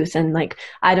 That's truth. And like,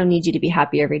 I don't need you to be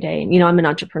happy every day. And, I'm an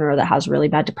entrepreneur that has really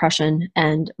bad depression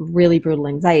and really brutal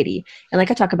anxiety. And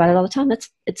like, I talk about it all the time. It's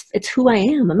who I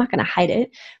am. I'm not going to hide it,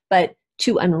 but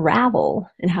to unravel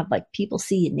and have like people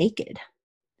see you naked,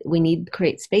 we need to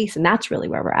create space. And that's really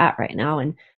where we're at right now.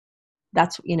 And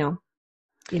that's, we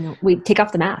take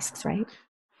off the masks, right?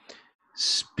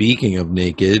 Speaking of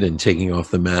naked and taking off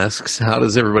the masks, how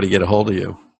does everybody get a hold of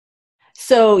you?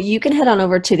 So you can head on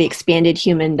over to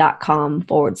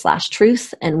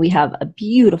theexpandedhuman.com/truth. And we have a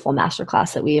beautiful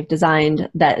masterclass that we have designed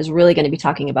that is really going to be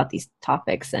talking about these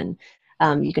topics. And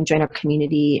you can join our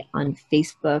community on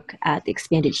Facebook at The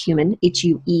Expanded Human,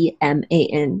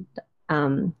 HUEMAN.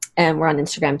 And we're on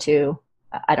Instagram too.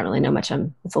 I don't really know much.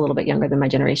 It's a little bit younger than my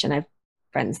generation. I have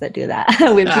friends that do that.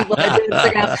 We have people that do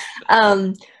Instagram.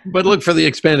 But look for The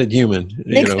Expanded Human.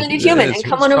 The Expanded Human, and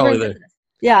come on over and do this.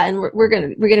 Yeah, and we're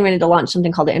getting ready to launch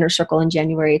something called the Inner Circle in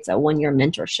January. It's a 1-year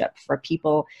mentorship for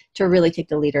people to really take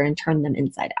the leader and turn them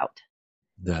inside out.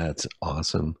 That's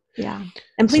awesome. Yeah,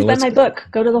 and please buy my book.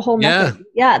 Go to The Whole Method.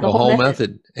 Yeah, The Whole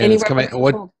Method. And it's coming.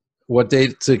 What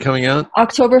date is it coming out?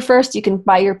 October 1st. You can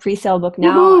buy your pre-sale book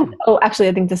now. Woo-hoo! Oh, actually,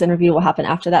 I think this interview will happen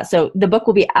after that. So the book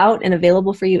will be out and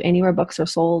available for you anywhere books are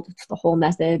sold. It's The Whole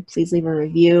Method. Please leave a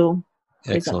review.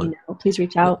 Please let me know. Please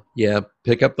reach out. Yeah,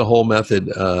 pick up The Whole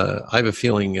Method. I have a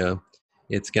feeling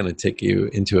it's going to take you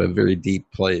into a very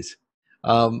deep place.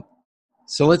 So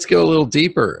let's go a little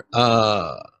deeper.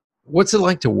 What's it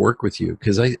like to work with you?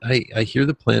 Because I hear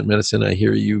the plant medicine. I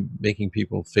hear you making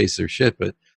people face their shit.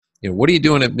 But what are you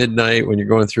doing at midnight when you're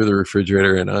going through the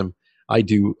refrigerator? And I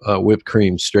do whipped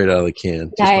cream straight out of the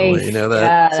can. Just nice. To let you know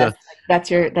that. Yeah,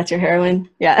 that's your heroin.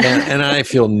 Yeah. and I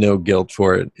feel no guilt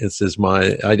for it. It's just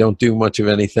I don't do much of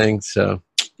anything. So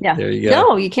yeah, there you go.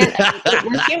 No, you can't.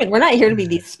 We're human. We're not here to be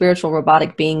these spiritual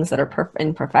robotic beings that are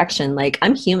in perfection. Like,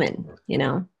 I'm human,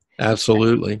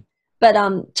 Absolutely. But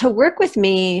to work with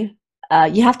me,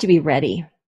 you have to be ready.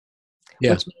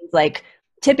 Yeah. Which means like,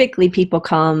 typically people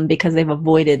come because they've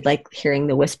avoided like hearing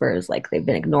the whispers, like they've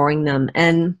been ignoring them.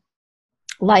 And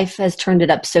life has turned it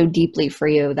up so deeply for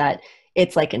you that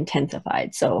it's like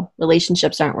intensified. So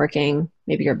relationships aren't working.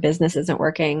 Maybe your business isn't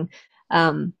working.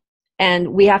 And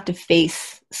we have to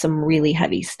face some really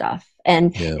heavy stuff.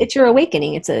 And it's your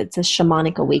awakening. It's a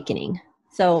shamanic awakening.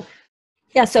 So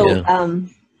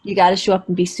you got to show up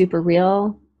and be super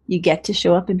real. You get to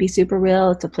show up and be super real.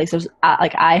 It's a place there's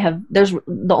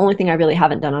the only thing I really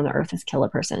haven't done on the earth is kill a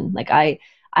person. Like I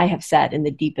have sat in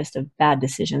the deepest of bad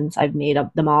decisions. I've made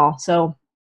up them all. So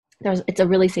it's a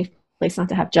really safe place not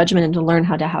to have judgment and to learn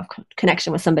how to have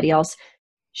connection with somebody else.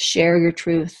 Share your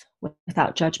truth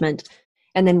without judgment.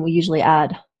 And then we usually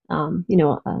add,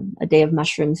 a day of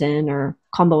mushrooms in, or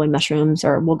combo in mushrooms,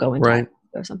 or we'll go into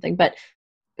or something, but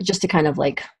just to kind of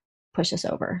like push us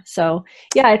over. So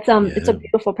it's a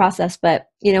beautiful process, but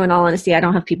in all honesty, I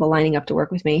don't have people lining up to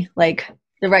work with me. Like,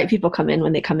 the right people come in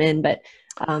when they come in, but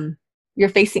you're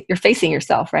facing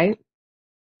yourself, right?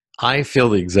 I feel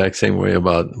the exact same way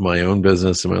about my own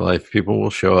business and my life. People will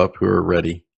show up who are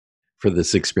ready for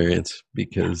this experience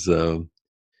because,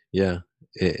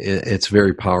 it's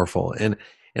very powerful. And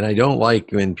I don't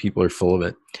like when people are full of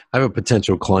it. I have a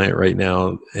potential client right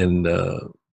now, and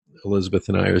Elizabeth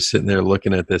and I are sitting there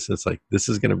looking at this. It's like, this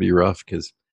is going to be rough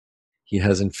because he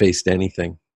hasn't faced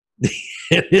anything.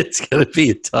 It's going to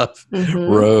be a tough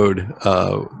road.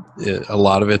 A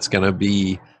lot of it's going to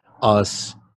be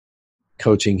us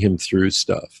coaching him through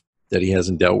stuff that he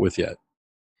hasn't dealt with yet.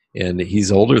 And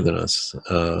he's older than us.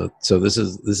 So this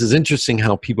is interesting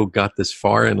how people got this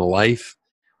far in life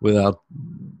without,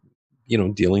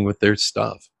 dealing with their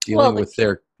stuff, with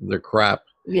their crap.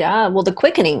 Yeah. Well, the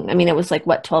quickening, I mean, it was like,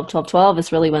 12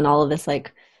 is really when all of this,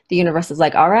 like, the universe is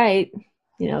like, all right,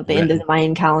 the end of the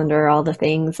Mayan calendar, all the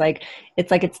things, like,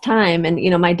 it's time.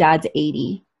 And, my dad's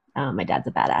 80. My dad's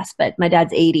a badass, but my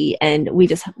dad's 80, and we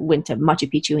just went to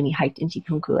Machu Picchu, and he hiked Inti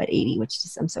Punku at 80, which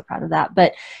is, I'm so proud of that.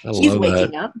 But he's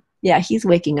waking up. Yeah, he's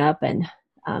waking up, and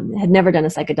had never done a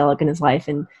psychedelic in his life,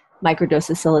 and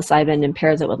microdoses psilocybin and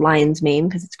pairs it with lion's mane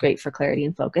because it's great for clarity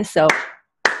and focus. So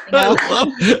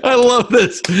I love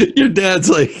this. Your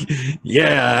dad's like,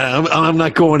 I'm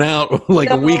not going out like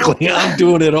a weekly. I'm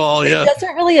doing it all. Yeah. It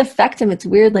doesn't really affect him. It's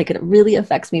weird. Like, it really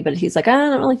affects me, but he's like, I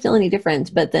don't really feel any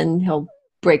different. But then he'll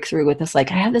break through with this,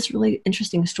 like, I have this really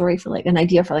interesting story for like an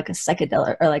idea for like a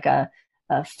psychedelic or like a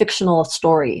fictional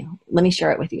story. Let me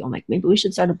share it with you. I'm like, maybe we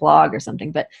should start a blog or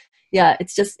something. But yeah,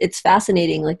 it's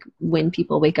fascinating. Like, when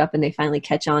people wake up and they finally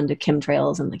catch on to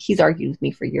chemtrails, and like, he's argued with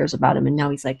me for years about him. And now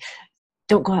he's like,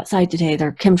 don't go outside today,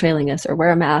 they're chemtrailing us, or wear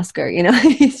a mask, or, you know,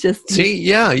 it's just. See,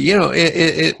 yeah, you know,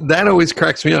 that always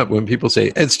cracks me up when people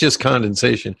say it's just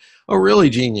condensation. Oh, really,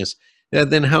 genius? Yeah,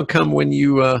 then how come when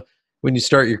you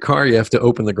start your car, you have to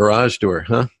open the garage door,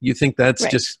 huh? You think that's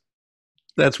Right. just,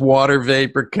 that's water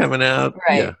vapor coming out?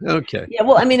 Right. Yeah, okay. Yeah,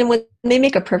 well, I mean, and when they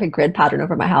make a perfect grid pattern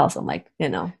over my house, I'm like, you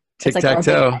know, it's like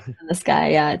Tic-tac-toe. in the sky.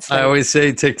 Yeah, it's. I always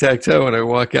say tic-tac-toe when I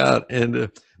walk out, and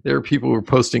there are people who are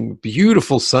posting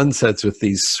beautiful sunsets with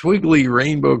these swiggly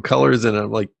rainbow colors, and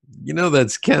I'm like, you know,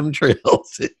 that's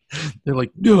chemtrails. They're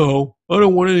like, no, I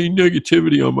don't want any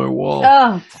negativity on my wall.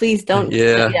 Oh, please don't.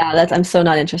 Yeah. I'm so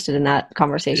not interested in that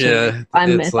conversation. Yeah,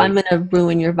 If I'm going to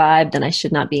ruin your vibe, then I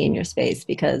should not be in your space,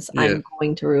 because I'm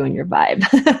going to ruin your vibe.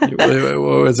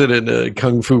 What was it in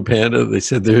Kung Fu Panda? They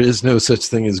said there is no such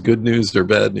thing as good news or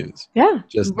bad news. Yeah.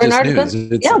 Just Bernard, news.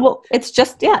 It's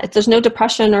just, there's no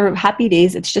depression or happy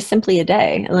days. It's just simply a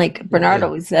day. And like Bernard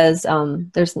always says,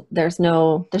 there's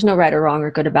no right or wrong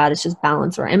or good or bad. It's just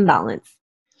balance or imbalance,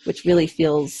 which really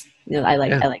feels, you know, I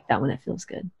like that when it feels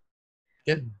good.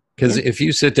 Yeah. Because if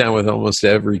you sit down with almost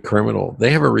every criminal,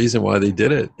 they have a reason why they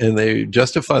did it, and they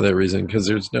justify that reason, because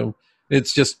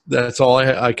it's just, that's all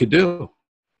I could do,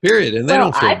 period. And they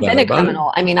don't feel bad about it. I've been a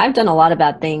criminal. I mean, I've done a lot of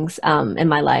bad things in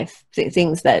my life,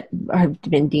 things that have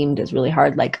been deemed as really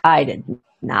hard. Like, I did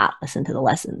not listen to the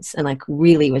lessons, and like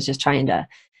really was just trying to.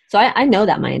 So I know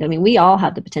that mind. I mean, we all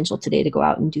have the potential today to go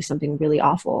out and do something really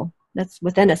awful. That's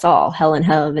within us all. Hell and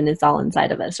heaven is all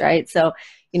inside of us, right? So,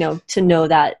 you know, to know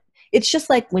that, it's just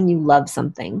like when you love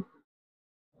something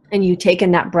and you take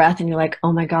in that breath and you're like,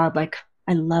 oh my God, like,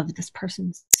 I love this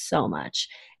person so much.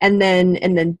 And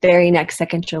then very next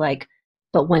second, you're like,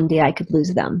 but one day I could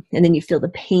lose them. And then you feel the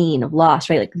pain of loss,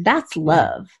 right? Like, that's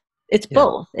love. It's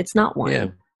both. It's not one. Yeah,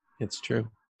 it's true.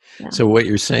 Yeah. So what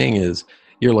you're saying is,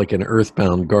 you're like an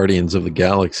earthbound Guardians of the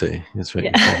Galaxy. That's what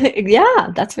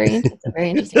yeah, that's very interesting. Very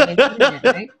interesting way of putting it,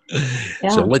 right? Yeah.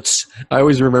 So I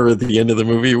always remember at the end of the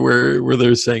movie where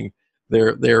they're saying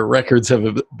their records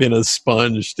have been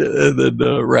expunged. And then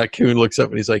Raccoon looks up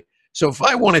and he's like, so if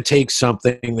I want to take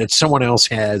something that someone else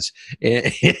has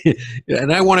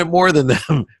and I want it more than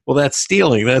them, well, that's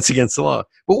stealing. That's against the law.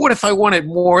 But what if I want it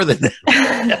more than them?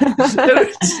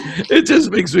 It just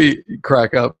makes me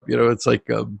crack up. You know, it's like,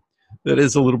 that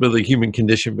is a little bit of the human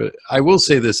condition. But I will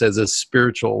say this, as a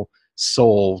spiritual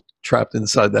soul trapped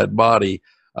inside that body,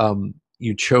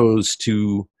 you chose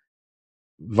to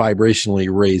vibrationally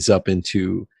raise up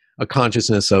into a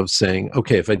consciousness of saying,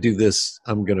 okay, if I do this,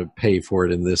 I'm going to pay for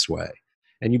it in this way.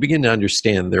 And you begin to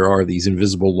understand there are these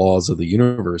invisible laws of the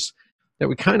universe that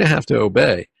we kind of have to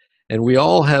obey. And we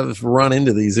all have run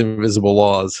into these invisible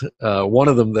laws. One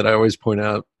of them that I always point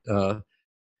out,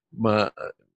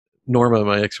 Norma,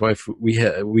 my ex-wife,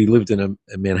 we lived in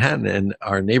Manhattan, and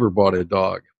our neighbor bought a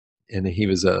dog, and he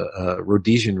was a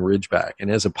Rhodesian Ridgeback. And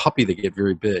as a puppy, they get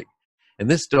very big. And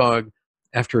this dog,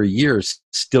 after a year,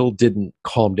 still didn't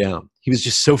calm down. He was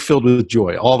just so filled with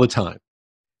joy all the time.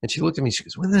 And she looked at me, she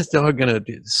goes, when is this dog going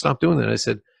to stop doing that? I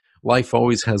said, life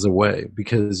always has a way,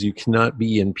 because you cannot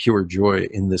be in pure joy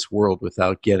in this world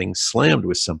without getting slammed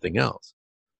with something else.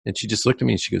 And she just looked at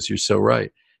me and she goes, you're so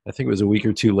right. I think it was a week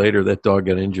or two later, that dog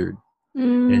got injured,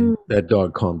 and that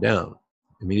dog calmed down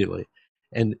immediately.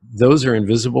 And those are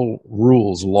invisible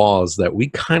rules, laws that we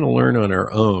kind of learn on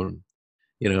our own,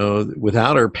 you know,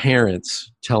 without our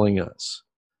parents telling us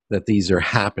that these are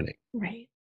happening. Right.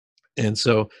 And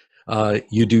so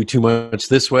you do too much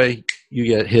this way, you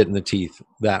get hit in the teeth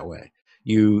that way.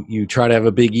 You try to have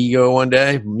a big ego one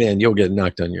day, man, you'll get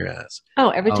knocked on your ass. Oh,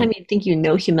 every time you think you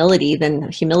know humility,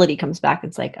 then humility comes back.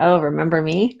 It's like, oh, remember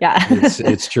me? Yeah.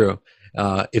 It's true.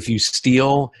 If you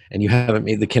steal and you haven't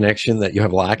made the connection that you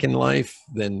have lack in life,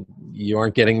 then you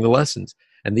aren't getting the lessons.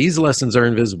 And these lessons are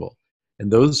invisible.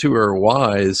 And those who are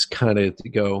wise kind of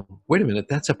go, wait a minute,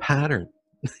 that's a pattern.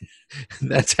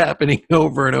 That's happening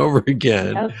over and over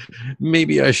again. Yep.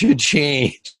 Maybe I should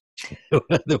change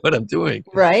what I'm doing.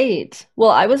 Right. Well,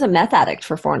 I was a meth addict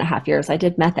for 4.5 years. I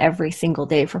did meth every single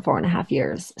day for 4.5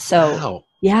 years. So wow.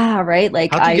 Yeah, right.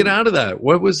 Like, how'd you get out of that?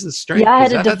 What was the strength? Yeah, I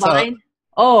had a divine.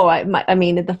 I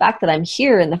mean, the fact that I'm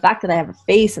here, and the fact that I have a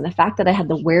face, and the fact that I had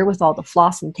the wherewithal to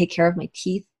floss and take care of my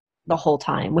teeth the whole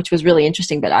time, which was really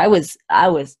interesting. But I was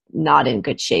not in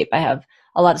good shape. I have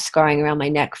a lot of scarring around my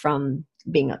neck from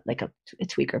being like a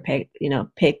tweaker,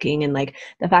 picking, and like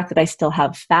the fact that I still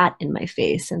have fat in my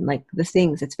face and like the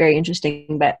things. It's very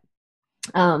interesting, but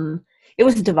it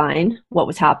was divine what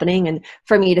was happening. And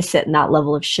for me to sit in that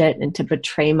level of shit and to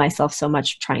betray myself so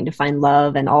much trying to find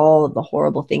love and all of the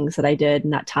horrible things that I did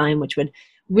in that time, which would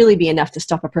really be enough to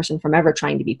stop a person from ever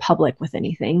trying to be public with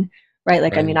anything. right?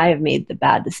 Like, I mean, I have made the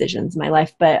bad decisions in my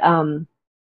life, but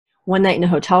one night in a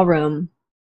hotel room,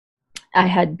 I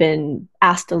had been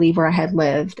asked to leave where I had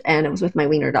lived, and it was with my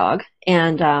wiener dog.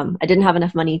 And I didn't have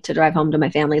enough money to drive home to my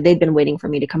family. They'd been waiting for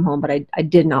me to come home, but I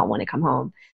did not want to come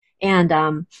home.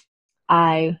 And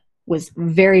I was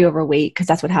very overweight, because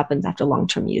that's what happens after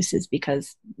long-term use, is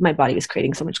because my body was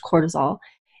creating so much cortisol.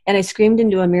 And I screamed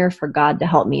into a mirror for God to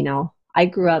help me. Now, I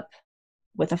grew up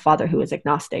with a father who was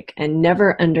agnostic and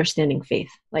never understanding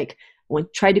faith. Like, when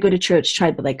tried to go to church,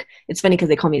 but like, it's funny because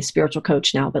they call me a spiritual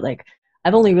coach now, but like,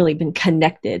 I've only really been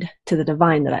connected to the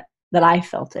divine that I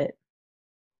felt it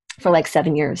for like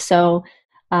 7 years. So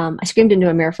I screamed into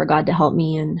a mirror for God to help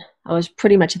me. And I was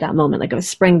pretty much at that moment, like I was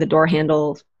spraying the door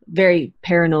handle, very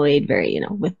paranoid, very,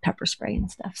 with pepper spray and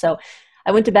stuff. So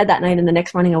I went to bed that night, and the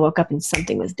next morning I woke up and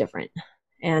something was different.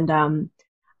 And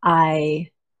I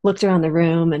looked around the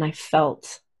room and I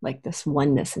felt like this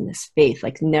oneness and this faith,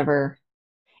 like never.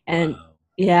 And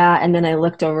yeah. And then I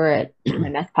looked over at my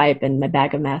meth pipe and my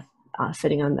bag of meth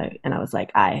sitting on and I was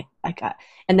like,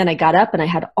 and then I got up and I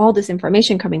had all this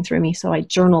information coming through me. So I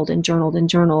journaled and journaled and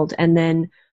journaled. And then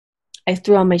I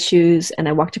threw on my shoes and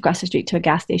I walked across the street to a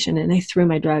gas station, and I threw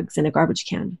my drugs in a garbage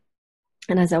can.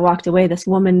 And as I walked away, this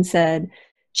woman said,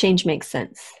 "Change makes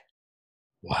sense."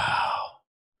 Wow.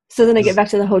 So then I get back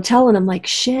to the hotel and I'm like,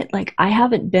 shit, like I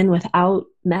haven't been without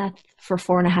meth for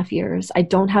 4.5 years. I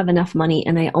don't have enough money,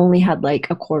 and I only had like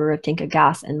a quarter of tank of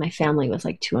gas, and my family was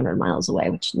like 200 miles away,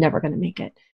 which never going to make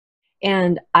it.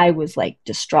 And I was like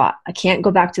distraught. I can't go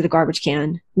back to the garbage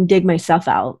can and dig myself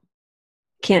out.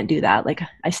 Can't do that. Like,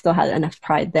 I still had enough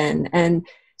pride then. And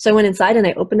so I went inside and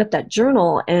I opened up that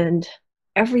journal, and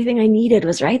everything I needed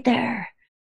was right there.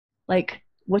 Like,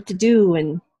 what to do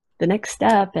and the next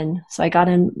step. And so I got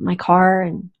in my car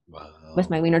and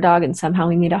with my wiener dog, and somehow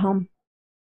we made it home.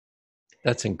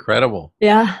 That's incredible.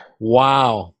 Yeah.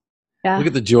 Wow. Yeah. Look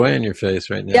at the joy on your face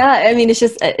right now. Yeah. I mean,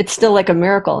 it's still like a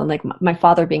miracle. And like my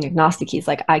father being agnostic, he's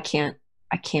like, I can't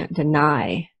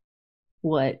deny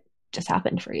what just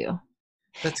happened for you.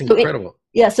 That's incredible.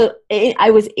 So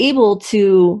I was able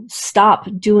to stop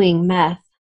doing meth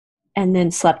and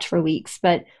then slept for weeks.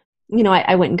 But,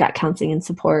 I went and got counseling and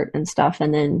support and stuff.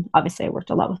 And then obviously I worked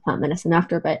a lot with plant medicine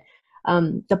after. But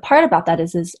the part about that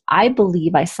is I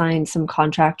believe I signed some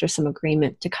contract or some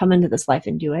agreement to come into this life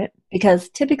and do it. Because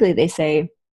typically they say,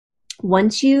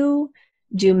 once you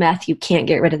do meth, you can't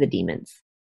get rid of the demons.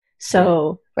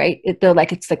 So, right, they're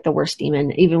like, it's like the worst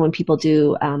demon. Even when people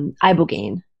do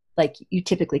ibogaine, like you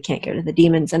typically can't get rid of the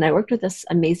demons. And I worked with this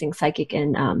amazing psychic,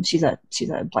 and she's a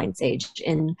blind sage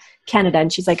in Canada.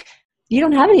 And she's like, you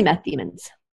don't have any meth demons.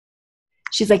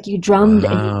 She's like, you drummed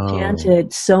and you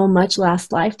chanted so much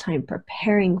last lifetime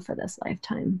preparing for this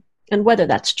lifetime. And whether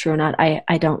that's true or not,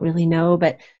 I don't really know,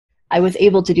 but I was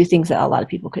able to do things that a lot of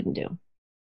people couldn't do.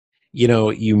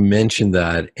 You mentioned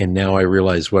that, and now I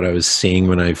realize what I was seeing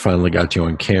when I finally got you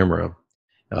on camera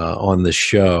on the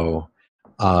show.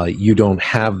 You don't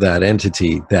have that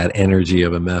entity, that energy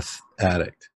of a meth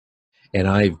addict. And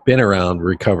I've been around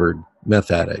recovered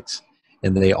meth addicts,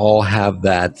 and they all have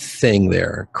that thing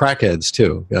there. Crackheads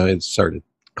too. It's sorry to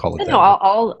call it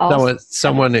that.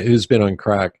 Someone who's been on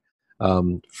crack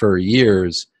for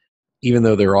years, even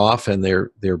though they're off and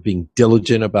they're being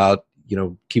diligent about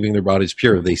keeping their bodies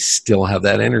pure, they still have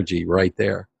that energy right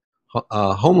there.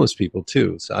 Homeless people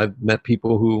too. So I've met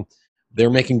people who they're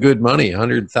making good money,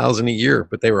 $100,000 a year,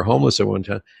 but they were homeless at one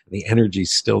time. And the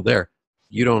energy's still there.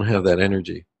 You don't have that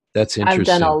energy. That's interesting.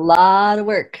 I've done a lot of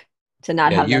work to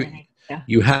not have that energy. Yeah.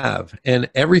 You have, and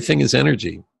everything is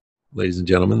energy, ladies and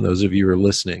gentlemen, those of you who are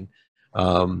listening.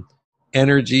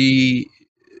 Energy,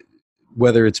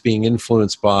 whether it's being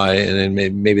influenced by, and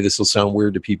maybe this will sound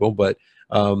weird to people, but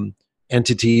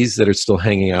entities that are still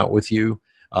hanging out with you,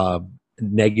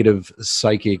 negative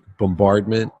psychic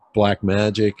bombardment, black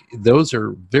magic, those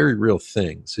are very real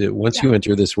things. Once you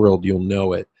enter this world, you'll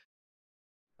know it.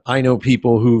 I know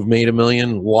people who've made $1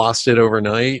 million, lost it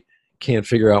overnight, can't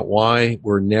figure out why,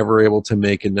 were never able to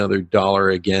make another dollar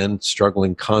again,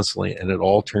 struggling constantly, and it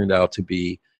all turned out to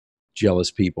be jealous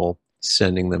people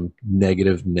sending them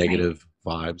negative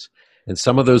vibes. And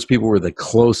some of those people were the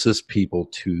closest people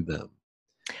to them.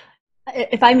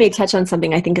 If I may touch on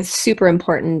something I think is super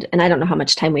important, and I don't know how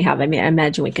much time we have. I mean, I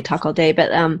imagine we could talk all day,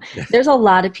 but there's a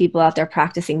lot of people out there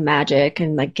practicing magic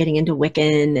and like getting into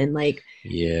Wiccan and like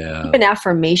even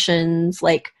affirmations.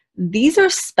 Like, these are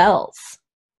spells.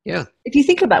 Yeah. If you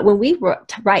think about when we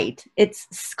write,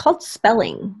 it's called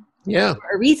spelling. Yeah.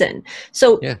 For a reason.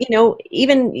 So,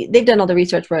 even they've done all the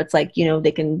research where it's like,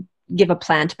 they can give a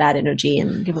plant bad energy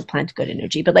and give a plant good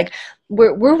energy. But like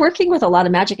we're working with a lot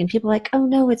of magic, and people are like, oh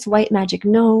no, it's white magic.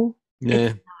 No,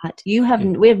 it's not. We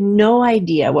have no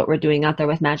idea what we're doing out there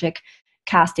with magic,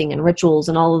 casting and rituals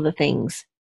and all of the things.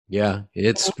 Yeah,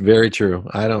 it's very true.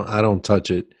 I don't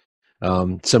touch it.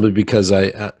 Simply because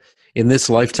in this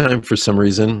lifetime, for some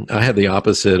reason, I had the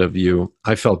opposite of you.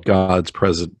 I felt God's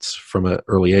presence from an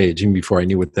early age, even before I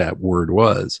knew what that word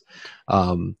was.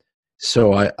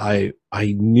 So I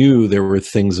knew there were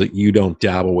things that you don't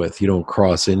dabble with, you don't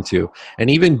cross into, and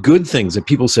even good things that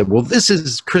people said, well, this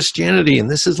is Christianity, and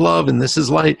this is love, and this is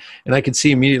light, and I could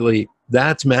see immediately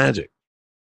that's magic,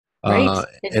 right.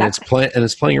 Exactly. and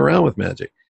it's playing around with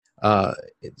magic.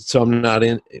 So I'm not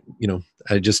in,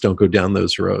 I just don't go down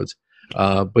those roads.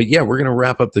 But yeah, we're going to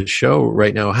wrap up the show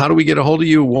right now. How do we get a hold of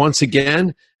you once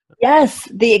again? Yes,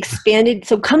 the expanded.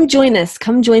 So come join us.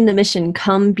 Come join the mission.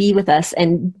 Come be with us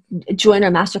and join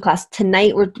our masterclass.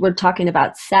 Tonight we're talking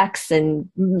about sex and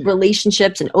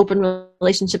relationships and open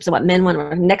relationships and what men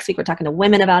want. Next week we're talking to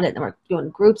women about it, and we're doing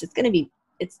groups.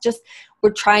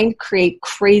 We're trying to create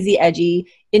crazy, edgy,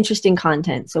 interesting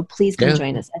content. So please come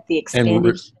join us at the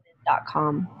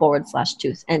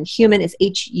expandedhuman.com/truth. And human is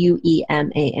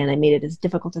HUEMAN. I made it as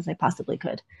difficult as I possibly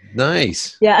could.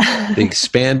 Nice. Yeah. The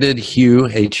expanded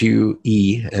HUEMAN,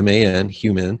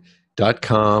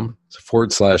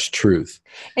 human.com/truth.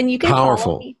 And you can powerful.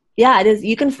 Follow me. Yeah, it is.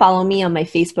 You can follow me on my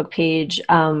Facebook page,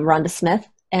 Rhonda Smith.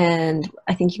 And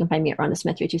I think you can find me at Rhonda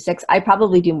Smith 326. I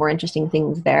probably do more interesting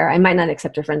things there. I might not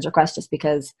accept your friend's request just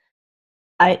because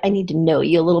I need to know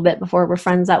you a little bit before we're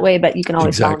friends that way, but you can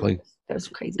always follow me. There's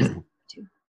crazy stuff too.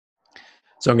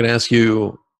 So I'm going to ask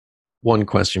you one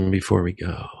question before we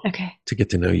go. Okay. To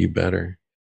get to know you better.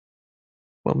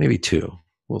 Well, maybe two.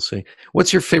 We'll see.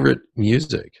 What's your favorite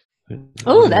music?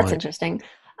 Oh, that's interesting.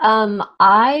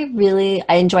 I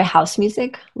enjoy house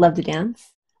music. Love to dance.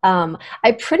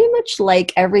 I pretty much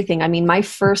like everything. I mean, my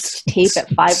first tape at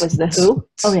 5 was The Who.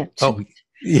 Oh yeah.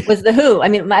 Was The Who. I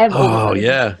mean, I have. Oh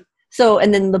yeah. So,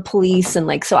 and then The Police, and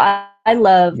like, so I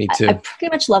love. Me too. I pretty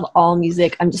much love all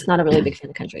music. I'm just not a really big fan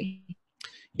of country.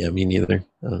 Yeah, me neither.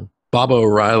 Bob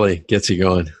O'Reilly gets you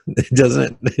going,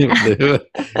 doesn't it? When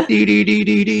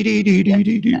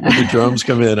the drums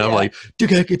come in, I'm like,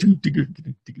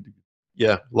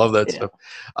 yeah, love that stuff.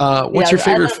 What's your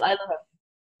favorite? I love it.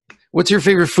 What's your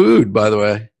favorite food, by the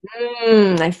way?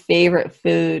 My favorite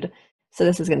food. So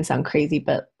this is going to sound crazy,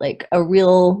 but like a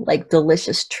real like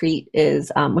delicious treat is,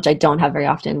 which I don't have very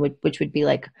often, which would be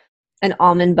like an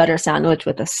almond butter sandwich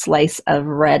with a slice of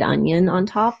red onion on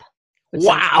top.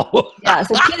 Wow. Yeah,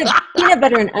 so peanut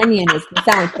butter and onion is the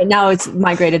sandwich, but now it's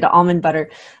migrated to almond butter.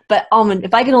 But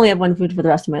if I could only have one food for the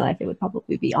rest of my life, it would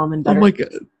probably be almond butter. Oh my God.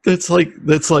 That's like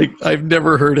I've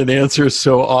never heard an answer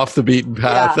so off the beaten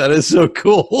path. Yeah. That is so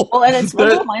cool. Well, and it's a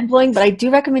little mind blowing, but I do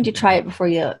recommend you try it before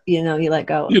you let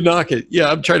go. You knock it.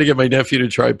 Yeah, I'm trying to get my nephew to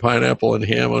try pineapple and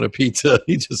ham on a pizza.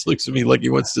 He just looks at me like he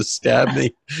wants to stab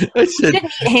me. I said, you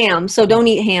didn't eat ham, so don't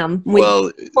eat ham.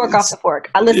 Pork off the fork.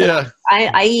 Listen, yeah.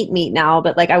 I eat meat now,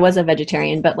 but like I was a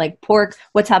vegetarian, but like pork,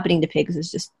 what's happening to pigs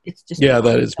is just yeah,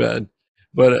 that is bad.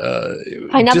 But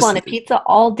pineapple on a pizza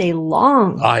all day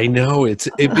long. I know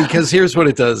because here's what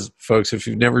it does, folks. If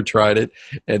you've never tried it,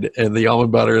 and the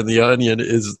almond butter and the onion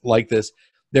is like this,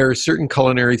 there are certain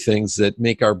culinary things that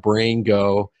make our brain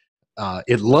go.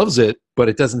 It loves it, but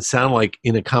it doesn't sound like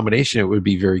in a combination it would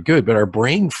be very good. But our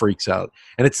brain freaks out,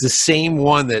 and it's the same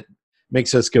one that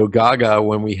makes us go gaga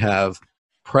when we have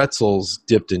pretzels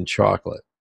dipped in chocolate.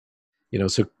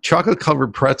 So chocolate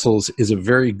covered pretzels is a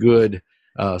very good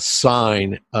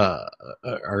sign.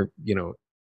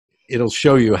 It'll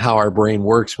show you how our brain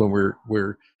works when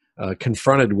we're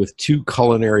confronted with two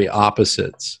culinary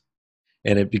opposites,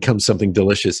 and it becomes something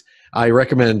delicious. I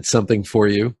recommend something for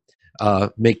you.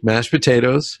 Make mashed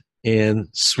potatoes and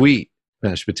sweet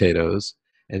mashed potatoes,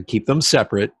 and keep them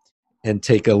separate, and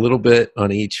take a little bit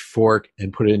on each fork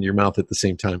and put it in your mouth at the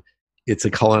same time. It's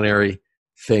a culinary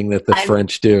thing that the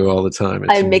French do all the time.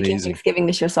 It's I'm making Thanksgiving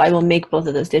this year, so I will make both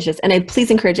of those dishes. And I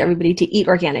please encourage everybody to eat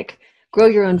organic. Grow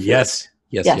your own food. Yes.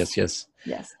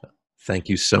 Thank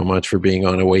you so much for being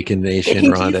on Awaken Nation,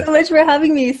 Rhonda. Thank you so much for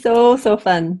having me. So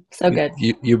fun. So good.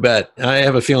 You bet. I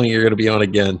have a feeling you're going to be on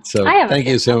again. So thank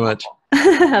you so much.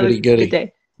 Have a good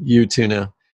day. You too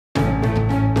now.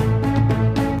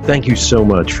 Thank you so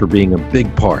much for being a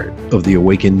big part of the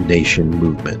Awaken Nation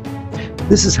movement.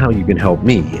 This is how you can help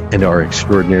me and our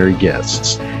extraordinary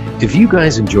guests. If you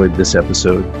guys enjoyed this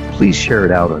episode, please share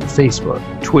it out on Facebook,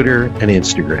 Twitter, and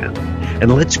Instagram.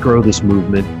 And let's grow this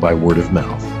movement by word of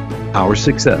mouth. Our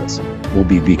success will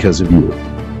be because of you.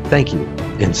 Thank you,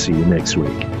 and see you next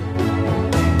week.